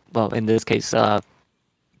 or well, in this case,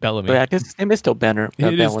 Bellamy. But I guess his name is still Banner.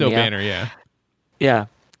 It is Bellamy, still Banner, yeah. Yeah.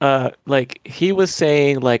 Like he was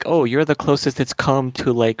saying like, oh, you're the closest it's come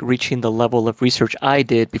to like reaching the level of research I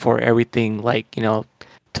did before everything like,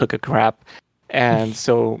 took a crap. And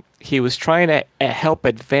so he was trying to help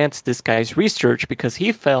advance this guy's research because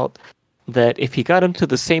he felt that if he got him to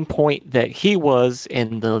the same point that he was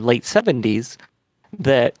in the late 70s,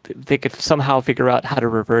 that they could somehow figure out how to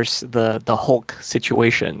reverse the Hulk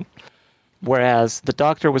situation. Whereas the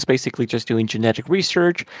doctor was basically just doing genetic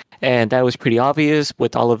research, and that was pretty obvious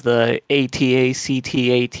with all of the ATA,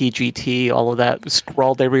 CTA, TGT, all of that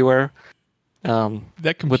scrawled everywhere.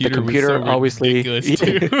 That computer with the computer, was so obviously, ridiculous,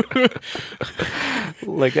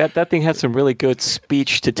 like that thing had some really good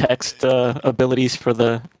speech to text abilities for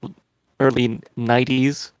the early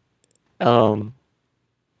 90s.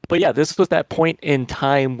 But yeah, this was that point in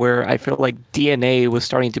time where I feel like DNA was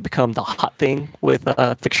starting to become the hot thing with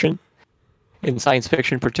fiction, in science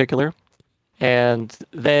fiction in particular. And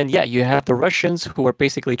then, yeah, you have the Russians who are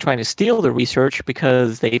basically trying to steal the research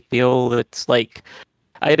because they feel it's like,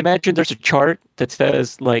 I'd imagine there's a chart that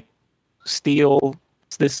says like, steal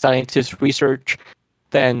this scientist's research,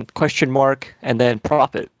 then question mark, and then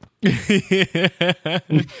profit.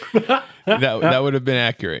 that would have been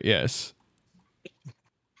accurate, yes.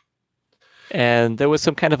 And there was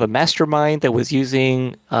some kind of a mastermind that was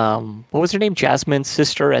using, what was her name? Jasmine's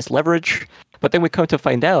sister as leverage. But then we come to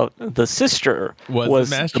find out the sister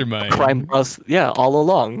was the mastermind. The crime boss, all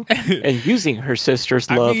along, and using her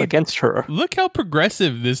sister's love against her. Look how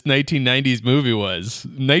progressive this 1990s movie was.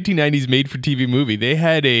 1990s made-for-TV movie. They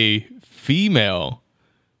had a female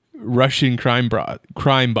Russian crime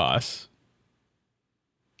boss.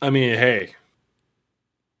 I mean, hey,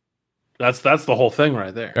 that's the whole thing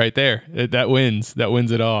right there. Right there. That wins. That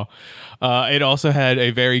wins it all. It also had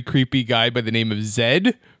a very creepy guy by the name of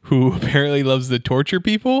Zed, who apparently loves to torture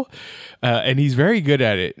people, and he's very good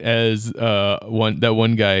at it. As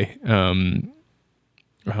one guy,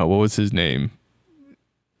 what was his name?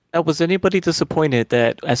 Was anybody disappointed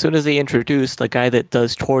that as soon as they introduced the guy that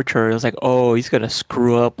does torture, it was like, oh, he's gonna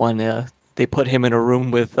screw up when they put him in a room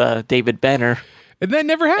with David Banner, and that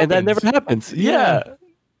never happens. Yeah.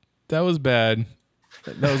 That was bad.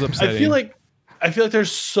 That was upsetting. I feel like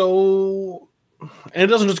there's so, and it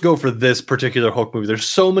doesn't just go for this particular Hulk movie. There's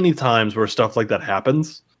so many times where stuff like that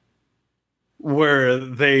happens, where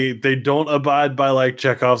they don't abide by like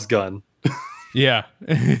Chekhov's gun. Yeah,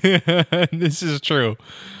 this is true.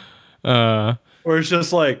 Where it's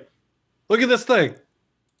just like, look at this thing.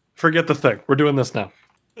 Forget the thing. We're doing this now.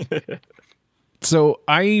 So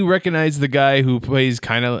I recognize the guy who plays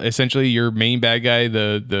kind of essentially your main bad guy,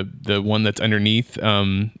 the one that's underneath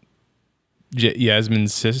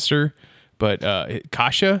Yasmin's sister, but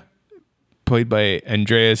Kasha, played by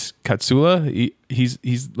Andreas Katsula.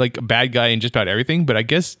 He's like a bad guy in just about everything, but I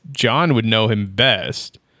guess John would know him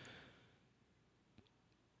best.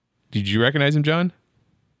 Did you recognize him, John?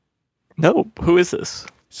 No. Who is this?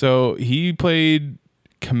 So he played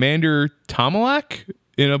Commander Tomalak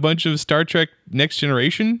in a bunch of Star Trek Next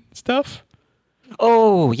Generation stuff.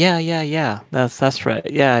 Oh, yeah. That's right.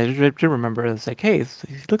 Yeah, I do remember. It's like, hey,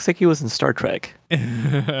 he looks like he was in Star Trek.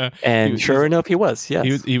 And sure enough, he was,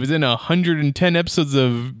 yes. He was in 110 episodes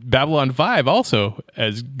of Babylon 5 also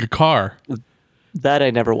as G'Kar. That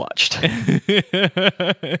I never watched.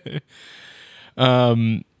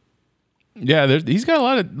 Yeah, he's got a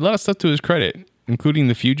lot of stuff to his credit, including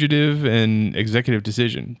The Fugitive and Executive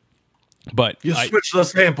Decision. But you switch the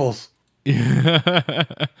samples.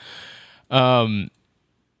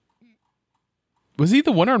 Was he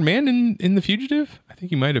the one-armed man in The Fugitive? I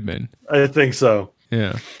think he might have been. I think so.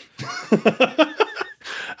 Yeah.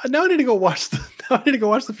 Now I need to go watch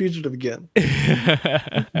the Fugitive again.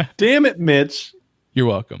 Damn it, Mitch. You're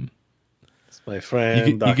welcome. It's my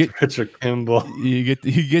friend, Dr. Richard Kimball. You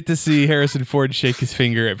get to see Harrison Ford shake his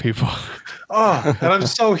finger at people. Oh, and I'm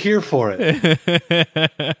so here for it.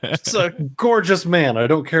 It's a gorgeous man. I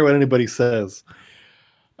don't care what anybody says.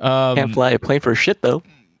 Can't fly a plane for shit though.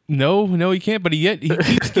 No, he can't. But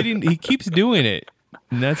he keeps doing it,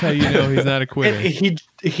 and that's how you know he's not a quitter.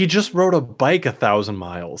 He just rode a bike 1,000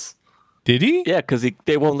 miles. Did he? Yeah, because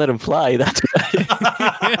they won't let him fly. That's why.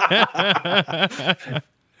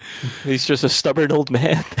 He's just a stubborn old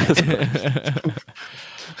man.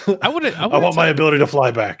 I want my ability to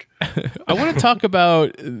fly back. I want to talk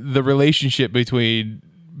about the relationship between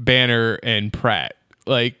Banner and Pratt.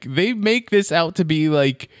 Like, they make this out to be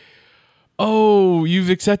like, oh, you've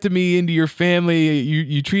accepted me into your family.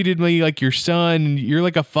 You treated me like your son. You're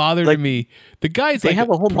like a father to me. The guy's they have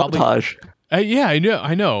a whole montage. Yeah, I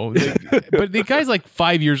know. But the guy's like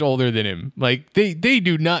 5 years older than him. Like they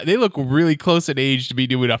do not. They look really close in age to be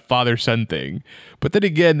doing a father-son thing. But then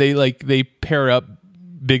again, they pair up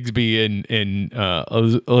Bigsby and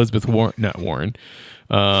Elizabeth Warren, not Warren.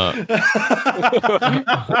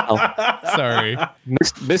 Sorry,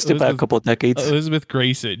 missed it by a couple of decades. Elizabeth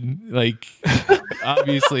Grayson. Like,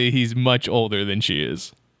 obviously, he's much older than she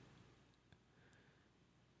is.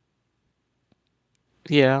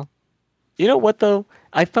 Yeah. You know what though?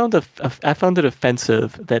 I found it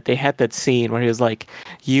offensive that they had that scene where he was like,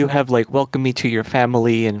 "You have like welcomed me to your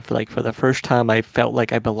family, and for the first time, I felt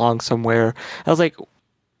like I belong somewhere." I was like,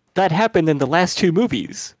 that happened in the last two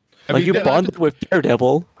movies. You bonded with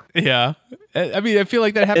Daredevil. Yeah, I mean, I feel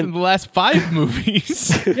like that happened in the last 5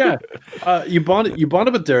 movies. Yeah, you bonded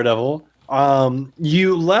with Daredevil.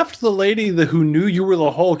 You left the lady who knew you were the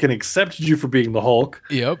Hulk and accepted you for being the Hulk.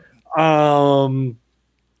 Yep.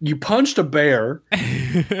 You punched a bear.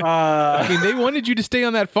 I mean, they wanted you to stay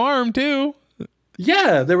on that farm too.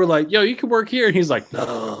 Yeah, they were like, "Yo, you can work here," and he's like,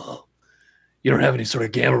 "No, you don't have any sort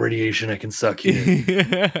of gamma radiation I can suck you."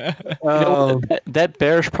 That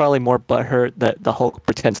bear's probably more butthurt that the Hulk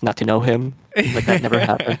pretends not to know him. Like that never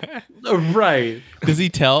happened. Right? Does he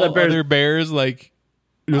tell other bears like,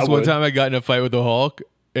 "This one time I got in a fight with the Hulk,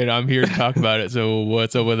 and I'm here to talk about it. So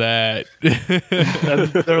what's up with that?" And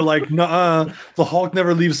they're like, "Nuh-uh, the Hulk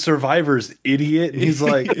never leaves survivors, idiot." And he's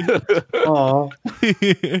like, "Aw."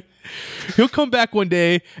 He'll come back one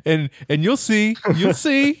day, and you'll see.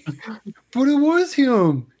 But it was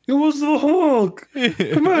him. It was the Hulk.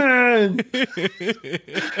 Come on.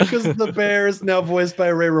 Because the bear is now voiced by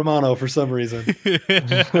Ray Romano for some reason.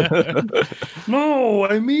 No,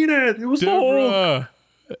 I mean it. It was Deborah.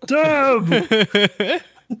 the Hulk. Deb.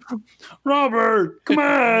 Robert, come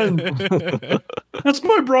on. That's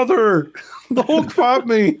my brother. The Hulk fought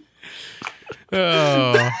me.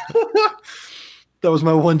 Oh. That was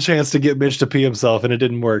my one chance to get Mitch to pee himself, and it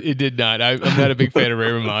didn't work. It did not. I'm not a big fan of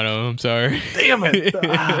Ray Romano. I'm sorry. Damn it.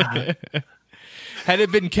 Had it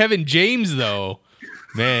been Kevin James, though,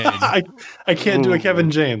 man. I can't do a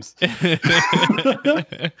Kevin James. Hey,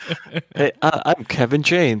 I'm Kevin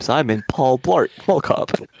James. I'm in Paul Blart Mall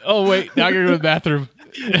Cop. Oh, wait. Now I gotta go to the bathroom.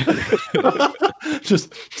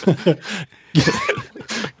 Just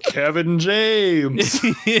Kevin James.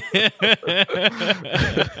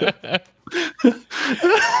 What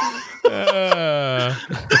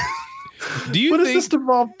does this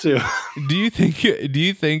evolve to? Do you think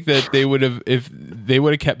that they would have, if they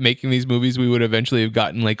would have kept making these movies, we would eventually have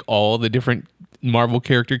gotten like all the different Marvel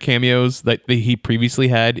character cameos that he previously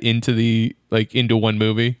had into one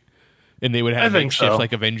movie, and they would have makeshift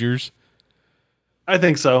like Avengers? I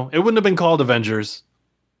think so. It wouldn't have been called Avengers.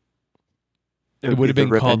 It would have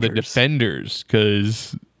been called the Defenders,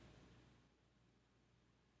 because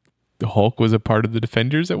the Hulk was a part of the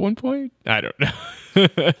Defenders at one point. I don't know.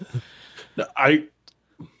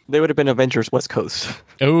 They would have been Avengers West Coast.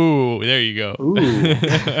 Oh, there you go.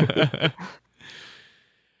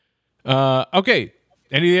 Okay.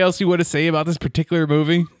 Anything else you want to say about this particular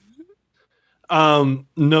movie?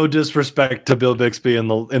 No disrespect to Bill Bixby in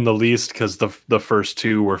the least, because the first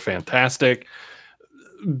two were fantastic.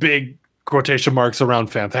 Big quotation marks around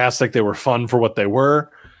fantastic. They were fun for what they were.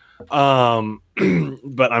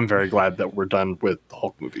 But I'm very glad that we're done with the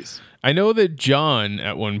Hulk movies. I know that John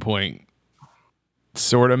at one point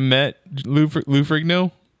sort of met Lou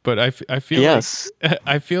Ferrigno, but I feel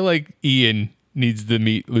I feel like Ian needs to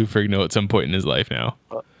meet Lou Ferrigno at some point in his life now.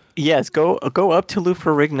 Yes, go up to Lou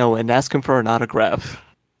Ferrigno and ask him for an autograph.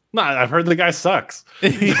 No, I've heard the guy sucks.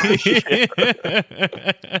 I've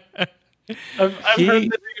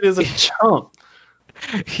heard that dude is a chump.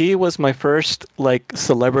 He was my first like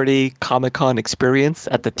celebrity Comic-Con experience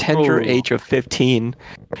at the tender age of 15,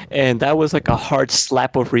 and that was like a hard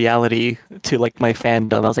slap of reality to like my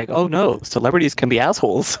fandom. I was like, oh no, celebrities can be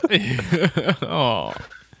assholes. Oh.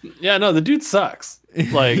 Yeah, no, the dude sucks.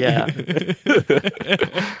 Like, Yeah.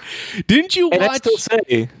 Didn't you And I watch? still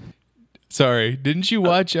say, Sorry, didn't you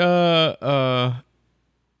watch? Oh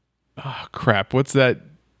crap! What's that?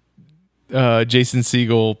 Jason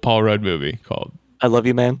Segel, Paul Rudd movie called? I love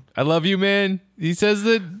you, man. I love you, man. He says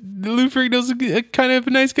that Lou Ferrigno's a kind of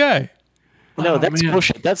a nice guy. No, that's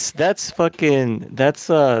bullshit. That's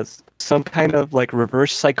some kind of like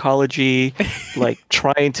reverse psychology, like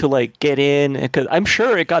trying to like get in. Because I'm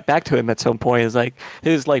sure it got back to him at some point. It's like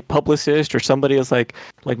his like publicist or somebody was like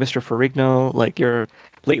Mr. Ferrigno, like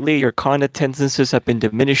lately your con attendances have been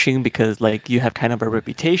diminishing because like you have kind of a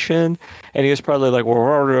reputation. And he was probably like, well,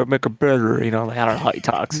 how do I make it better? You know, like I don't know how he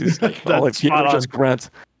talks. He's like, oh, if you just grunts.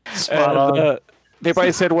 spot on. They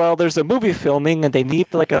probably said, well, there's a movie filming and they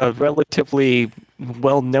need like a relatively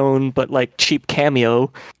well-known but like cheap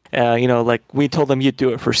cameo. Like we told them you'd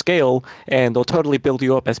do it for scale and they'll totally build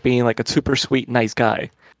you up as being like a super sweet, nice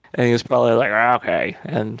guy. And he was probably like, okay.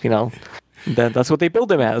 And, then that's what they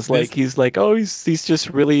build him as. Like, he's like, oh, he's just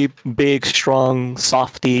really big, strong,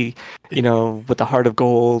 softy, with a heart of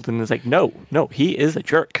gold. And it's like, no, he is a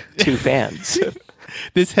jerk to fans.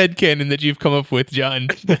 This headcanon that you've come up with, John,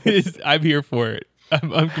 I'm here for it.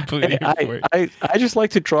 I'm completely here for it. I just like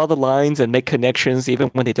to draw the lines and make connections even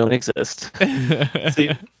when they don't exist. See,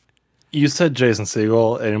 you said Jason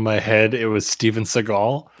Segel, and in my head it was Steven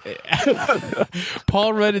Seagal.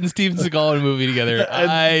 Paul Rudd and Steven Seagal in a movie together.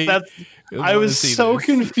 I was so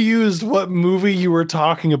confused what movie you were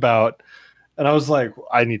talking about, and I was like,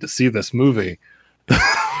 I need to see this movie.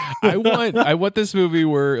 I want this movie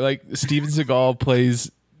where like Steven Seagal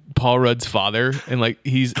plays Paul Rudd's father, and like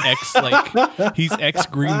he's ex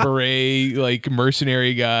Green Beret like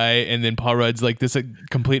mercenary guy, and then Paul Rudd's like this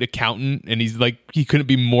complete accountant, and he's like he couldn't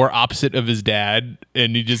be more opposite of his dad,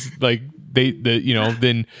 and he just like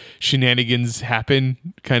then shenanigans happen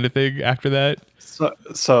kind of thing after that.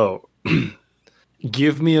 So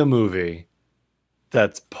give me a movie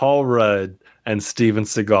that's Paul Rudd and Steven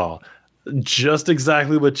Seagal. Just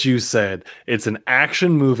exactly what you said. It's an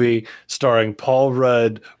action movie starring Paul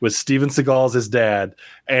Rudd with Steven Seagal as his dad,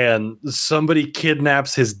 and somebody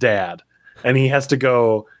kidnaps his dad, and he has to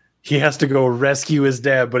go rescue his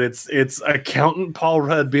dad. But it's accountant Paul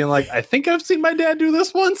Rudd being like, I think I've seen my dad do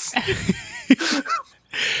this once.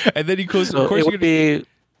 And then he goes, so of course,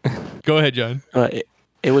 go ahead, John.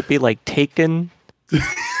 It would be like Taken,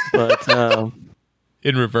 but.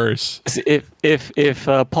 In reverse. If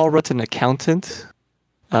Paul Rudd's an accountant,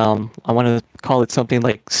 I want to call it something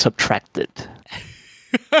like Subtracted.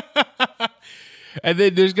 And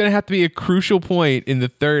then there's gonna have to be a crucial point in the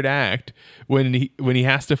third act when he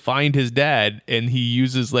has to find his dad, and he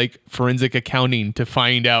uses like forensic accounting to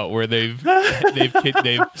find out where they've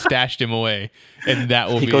stashed him away, and that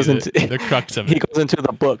will be the crux of it. He goes into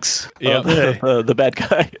the books. Yep. Of the bad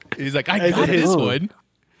guy. He's like, I got this one.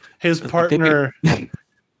 His partner,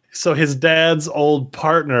 so his dad's old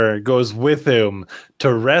partner goes with him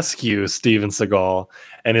to rescue Steven Seagal,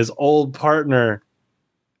 and his old partner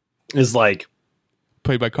is like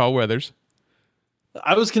played by Carl Weathers.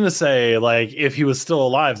 I was gonna say, like, if he was still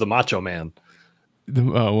alive, the Macho Man. The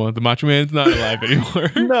Macho Man's not alive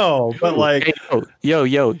anymore. No, but like, hey, yo,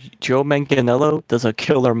 Joe Manganiello does a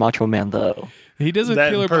killer Macho Man though. He does a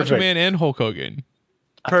killer Macho Man and Hulk Hogan.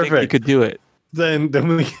 Perfect. I think he could do it. Then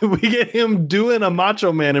we get him doing a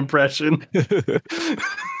Macho Man impression.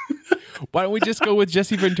 Why don't we just go with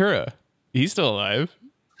Jesse Ventura? He's still alive.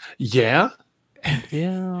 Yeah.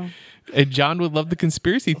 Yeah. And John would love the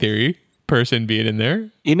conspiracy theory person being in there.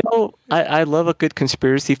 I love a good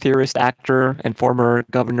conspiracy theorist actor and former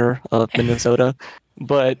governor of Minnesota,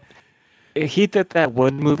 but he did that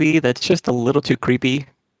one movie that's just a little too creepy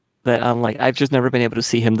that I'm like, I've just never been able to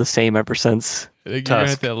see him the same ever since. I think you're going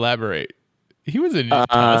to have to elaborate. He was in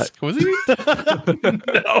Tusk, wasn't he?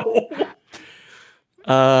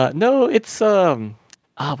 No. No, it's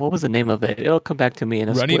what was the name of it? It'll come back to me in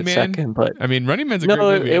a split second. But I mean, Running Man's a great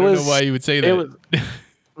movie. I don't know why you would say that.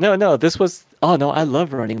 No, this was. Oh no, I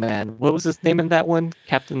love Running Man. What was his name in that one?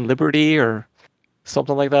 Captain Liberty or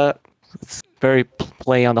something like that. It's very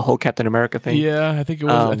play on the whole Captain America thing. Yeah, I think it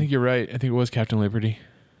was. I think you're right. I think it was Captain Liberty.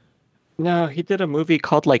 No, he did a movie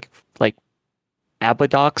called like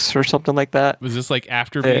Abadox or something like that. Was this like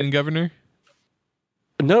after being governor?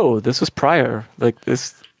 No, this was prior. Like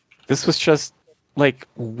this was just like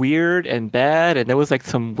weird and bad, and there was like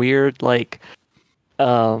some weird like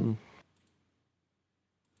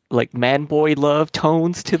like man boy love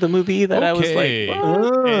tones to the movie that I was like,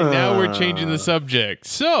 and now we're changing the subject.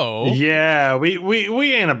 So yeah,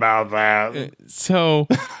 we ain't about that. So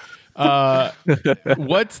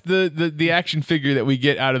what's the action figure that we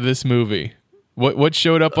get out of this movie? What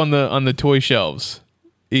showed up on the toy shelves,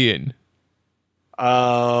 Ian?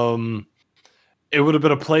 It would have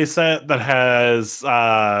been a playset that has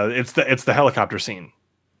it's the helicopter scene.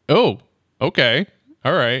 Oh, okay,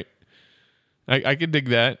 all right. I could dig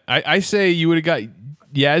that. I say you would have got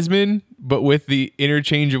Yasmin, but with the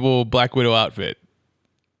interchangeable Black Widow outfit.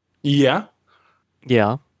 Yeah.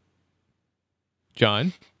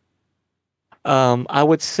 John? I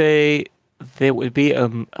would say there would be a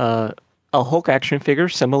Hulk action figure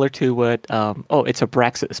similar to what it's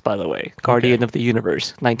Abraxas, by the way, Guardian of the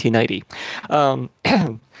Universe, 1990.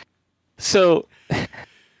 So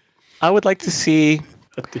I would like to see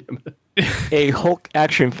a Hulk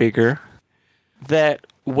action figure that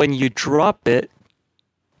when you drop it,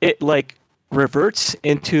 it like reverts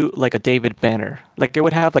into like a David Banner. Like it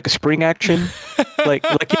would have like a spring action. like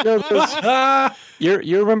you know those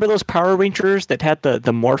you remember those Power Rangers that had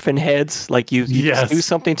the morphin heads? Like you just do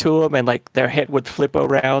something to them and like their head would flip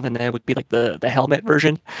around and then it would be like the helmet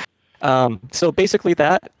version. So basically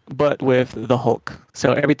that, but with the Hulk.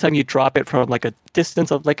 So every time you drop it from like a distance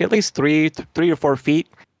of like at least 3 or 4 feet,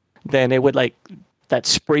 then it would like that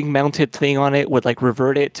spring mounted thing on it would like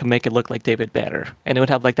revert it to make it look like David Banner. And it would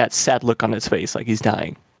have like that sad look on his face, like he's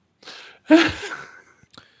dying. I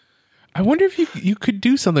wonder if you could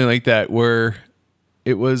do something like that where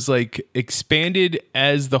it was like expanded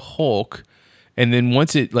as the Hulk, and then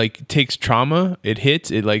once it like takes trauma, it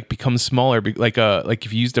hits, it like becomes smaller, like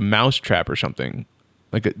if you used a mouse trap or something,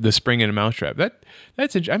 like the spring in a mouse trap.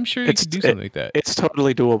 I'm sure you could do something like that. It's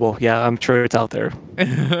totally doable. Yeah, I'm sure it's out there.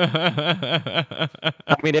 I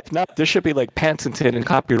mean, if not, this should be like patented and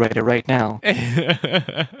copyrighted right now.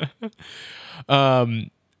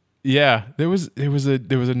 Yeah, there was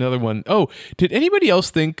another one. Oh, did anybody else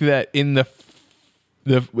think that in the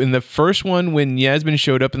first one when Yasmin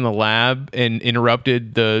showed up in the lab and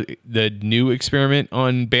interrupted the new experiment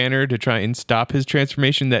on Banner to try and stop his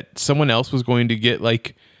transformation, that someone else was going to get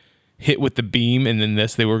like hit with the beam, and then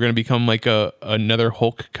they were going to become like another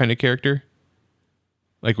Hulk kind of character?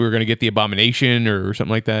 Like we were going to get the Abomination or something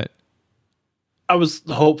like that? I was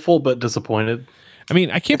hopeful but disappointed. I mean,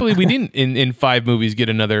 I can't believe we didn't in 5 movies get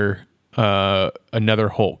another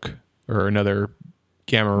Hulk or another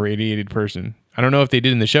gamma radiated person. I don't know if they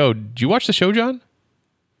did in the show. Did you watch the show, John?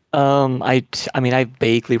 I mean, I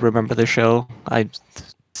vaguely remember the show. I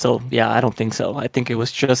don't think so. I think it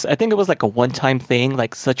was like a one-time thing,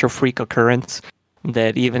 like such a freak occurrence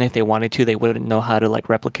that even if they wanted to, they wouldn't know how to like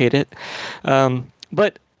replicate it.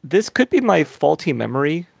 But this could be my faulty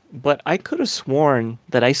memory, but I could have sworn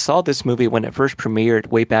that I saw this movie when it first premiered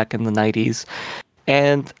way back in the 90s.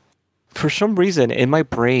 And for some reason in my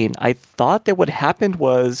brain, I thought that what happened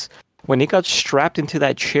was when he got strapped into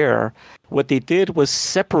that chair, what they did was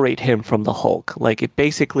separate him from the Hulk. Like it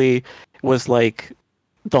basically was like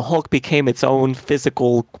the Hulk became its own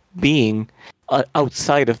physical being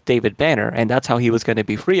outside of David Banner, and that's how he was going to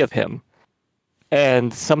be free of him.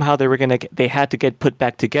 And somehow they had to get put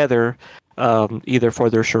back together, either for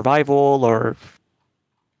their survival or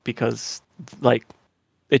because like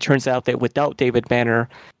it turns out that without David Banner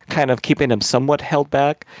kind of keeping him somewhat held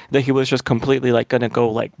back, that he was just completely like going to go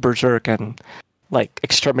like berserk and like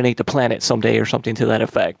exterminate the planet someday or something to that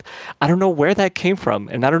effect. I don't know where that came from,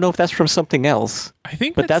 and I don't know if that's from something else. I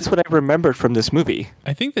think, but that's what I remembered from this movie.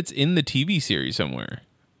 I think that's in the TV series somewhere.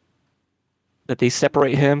 That they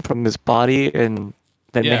separate him from his body, and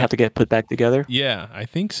then they have to get put back together. Yeah, I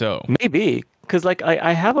think so. Maybe because like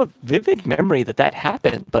I have a vivid memory that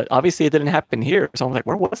happened, but obviously it didn't happen here. So I'm like,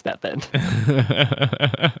 where was that then?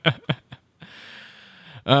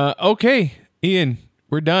 Okay, Ian,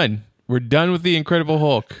 we're done. We're done with the Incredible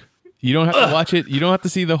Hulk. You don't have to watch it. You don't have to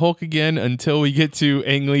see the Hulk again until we get to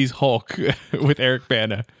Ang Lee's Hulk with Eric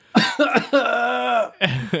Bana.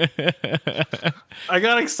 I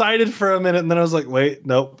got excited for a minute, and then I was like, "Wait,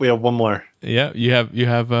 nope, we have one more." Yeah, you have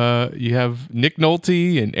Nick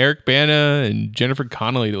Nolte and Eric Bana and Jennifer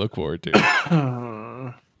Connelly to look forward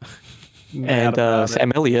to, and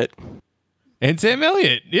Sam Elliott. And Sam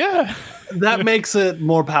Elliott, yeah, that makes it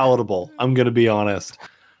more palatable. I'm gonna be honest.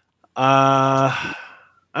 All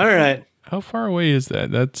right. How far away is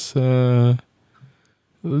that? That's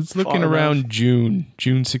it's looking around June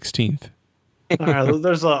 16th. All right,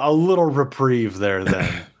 there's a little reprieve there then.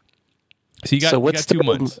 So you got 2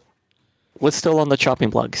 months. What's still on the chopping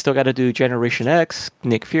block? Still got to do Generation X,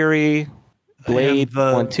 Nick Fury. Blade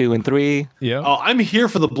 1, 2, and 3. Yeah. Oh, I'm here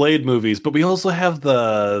for the Blade movies, but we also have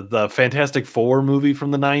the Fantastic Four movie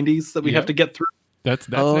from the 90s that we have to get through. That's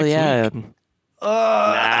next week.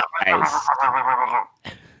 Nice.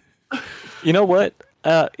 You know what?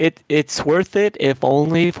 It's worth it if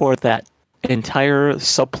only for that entire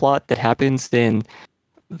subplot that happens in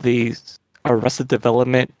the Arrested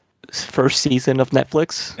Development first season of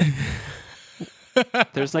Netflix.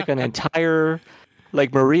 There's like an entire,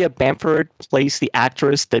 like Maria Bamford plays the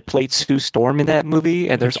actress that played Sue Storm in that movie,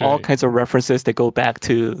 and there's all kinds of references that go back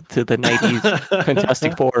to the 90s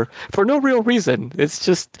Fantastic Four for no real reason. It's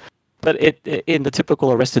just, but it in the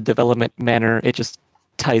typical Arrested Development manner, it just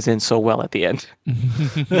ties in so well at the end.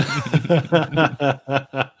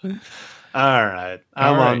 All right.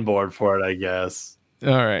 I'm on board for it, I guess.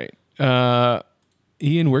 All right.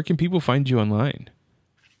 Ian, where can people find you online?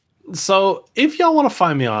 So if y'all want to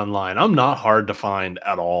find me online, I'm not hard to find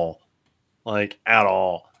at all. Like, at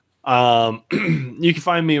all. You can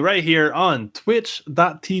find me right here on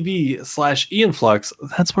twitch.tv/IanFlux.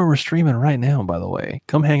 That's where we're streaming right now, by the way.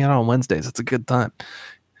 Come hang out on Wednesdays. It's a good time.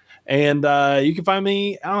 And you can find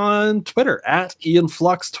me on Twitter at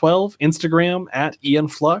IanFlux12, Instagram at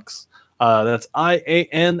IanFlux. That's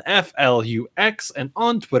IANFLUX, and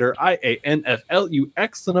on Twitter,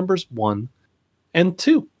 IANFLUX, the numbers 1 and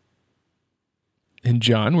 2. And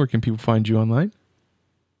John, where can people find you online?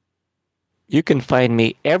 You can find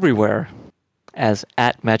me everywhere as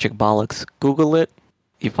 @MagicBollocks. Google it.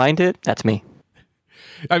 You find it, that's me.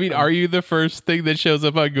 I mean, are you the first thing that shows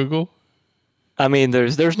up on Google? I mean,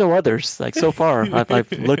 there's no others. Like, so far,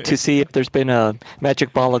 I've looked to see if there's been a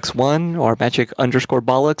Magic Bollocks 1 or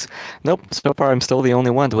Magic_Bollocks. Nope. So far, I'm still the only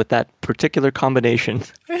one with that particular combination.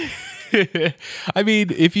 I mean,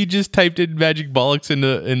 if you just typed in Magic Bollocks in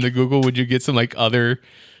the Google, would you get some like other,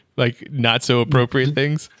 like not so appropriate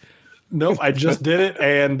things? Nope. I just did it,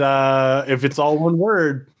 and if it's all one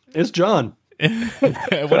word, it's John.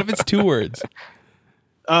 What if it's 2 words?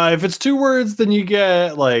 If it's 2 words, then you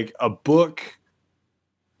get like a book.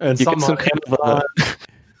 And you get some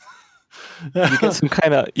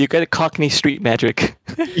kind of you get a Cockney street magic.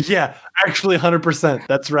 Yeah, actually 100%.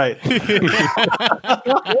 That's right.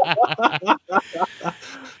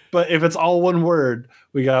 But if it's all one word,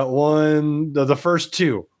 we got one. The first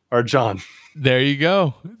 2 are John. There you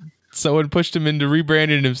go. Someone pushed him into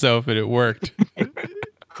rebranding himself, and it worked.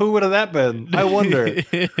 Who would have that been? I wonder.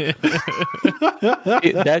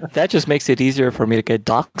 That just makes it easier for me to get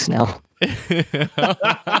docs now. I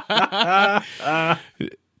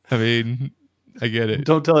mean, I get it.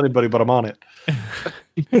 Don't tell anybody, but I'm on it.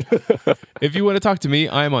 If you want to talk to me,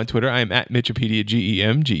 I'm on Twitter. I'm at Mitchopedia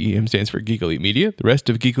GEM. GEM stands for Geek Elite Media. The rest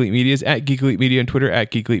of Geek Elite Media is at Geek Elite Media on Twitter,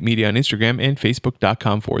 at Geek Elite Media on Instagram, and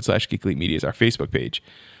Facebook.com/Geek Elite Media is our Facebook page.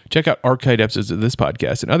 Check out archived episodes of this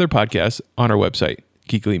podcast and other podcasts on our website,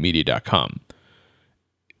 geekelitemedia.com.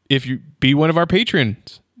 If you be one of our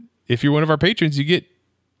patrons, if you're one of our patrons, you get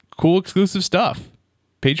cool exclusive stuff.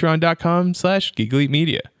 Patreon.com/Geek Elite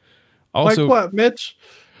Media. Also, like what, Mitch?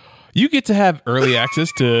 You get to have early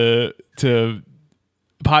access to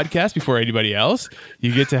podcasts before anybody else.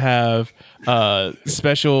 You get to have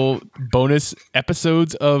special bonus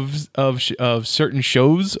episodes of certain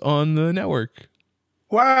shows on the network.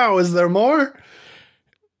 Wow, is there more?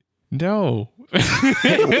 No.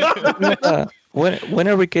 When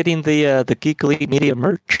are we getting the Geek Elite Media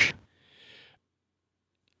merch?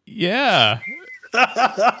 Yeah.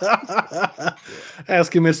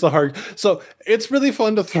 Asking Mitch the hard. So it's really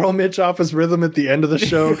fun to throw Mitch off his rhythm at the end of the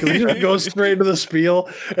show because he just goes straight into the spiel,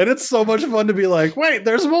 and it's so much fun to be like, wait,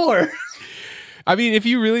 there's more. I mean, if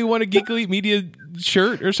you really want a Geek Elite Media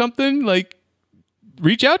shirt or something, like,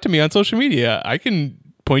 reach out to me on social media. I can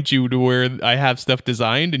point you to where I have stuff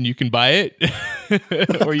designed, and you can buy it,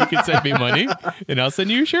 or you can send me money, and I'll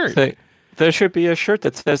send you a shirt. So, there should be a shirt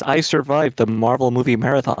that says "I survived the Marvel movie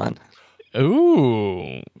marathon."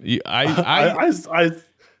 Ooh, I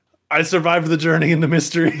survived the journey into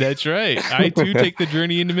mystery. That's right. I too take the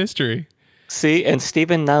journey into mystery. See, and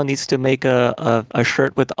Steven now needs to make a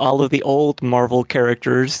shirt with all of the old Marvel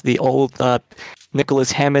characters, the old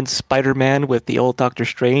Nicholas Hammond Spider-Man with the old Doctor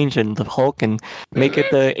Strange and the Hulk, and make it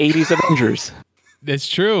the 80s Avengers. That's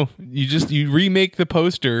true. You remake the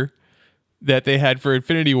poster that they had for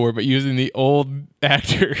Infinity War, but using the old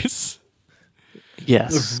actors.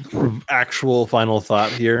 Yes. Actual final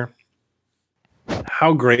thought here.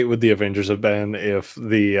 How great would the Avengers have been if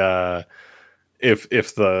the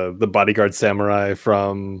bodyguard samurai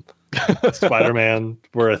from Spider-Man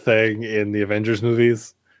were a thing in the Avengers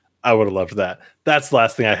movies? I would have loved that. That's the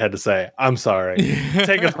last thing I had to say. I'm sorry.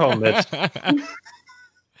 Take us home, Mitch.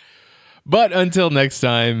 But until next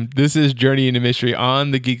time, this is Journey into Mystery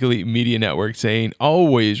on the Geek Elite Media Network saying,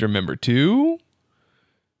 always remember to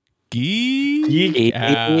geek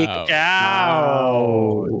out.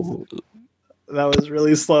 That was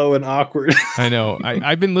really slow and awkward. I know.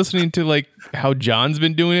 I've been listening to like how John's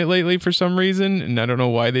been doing it lately for some reason, and I don't know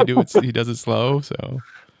why they do it. He does it slow. So,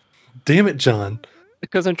 damn it, John.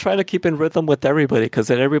 Because I'm trying to keep in rhythm with everybody, because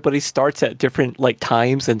then everybody starts at different like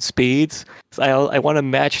times and speeds. So I want to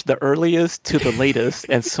match the earliest to the latest,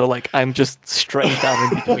 and so like I'm just straight down in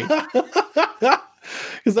between.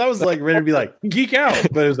 Because I was like ready to be like geek out,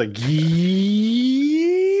 but it was like geek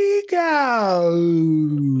out.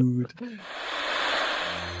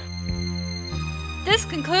 This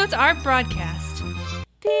concludes our broadcast.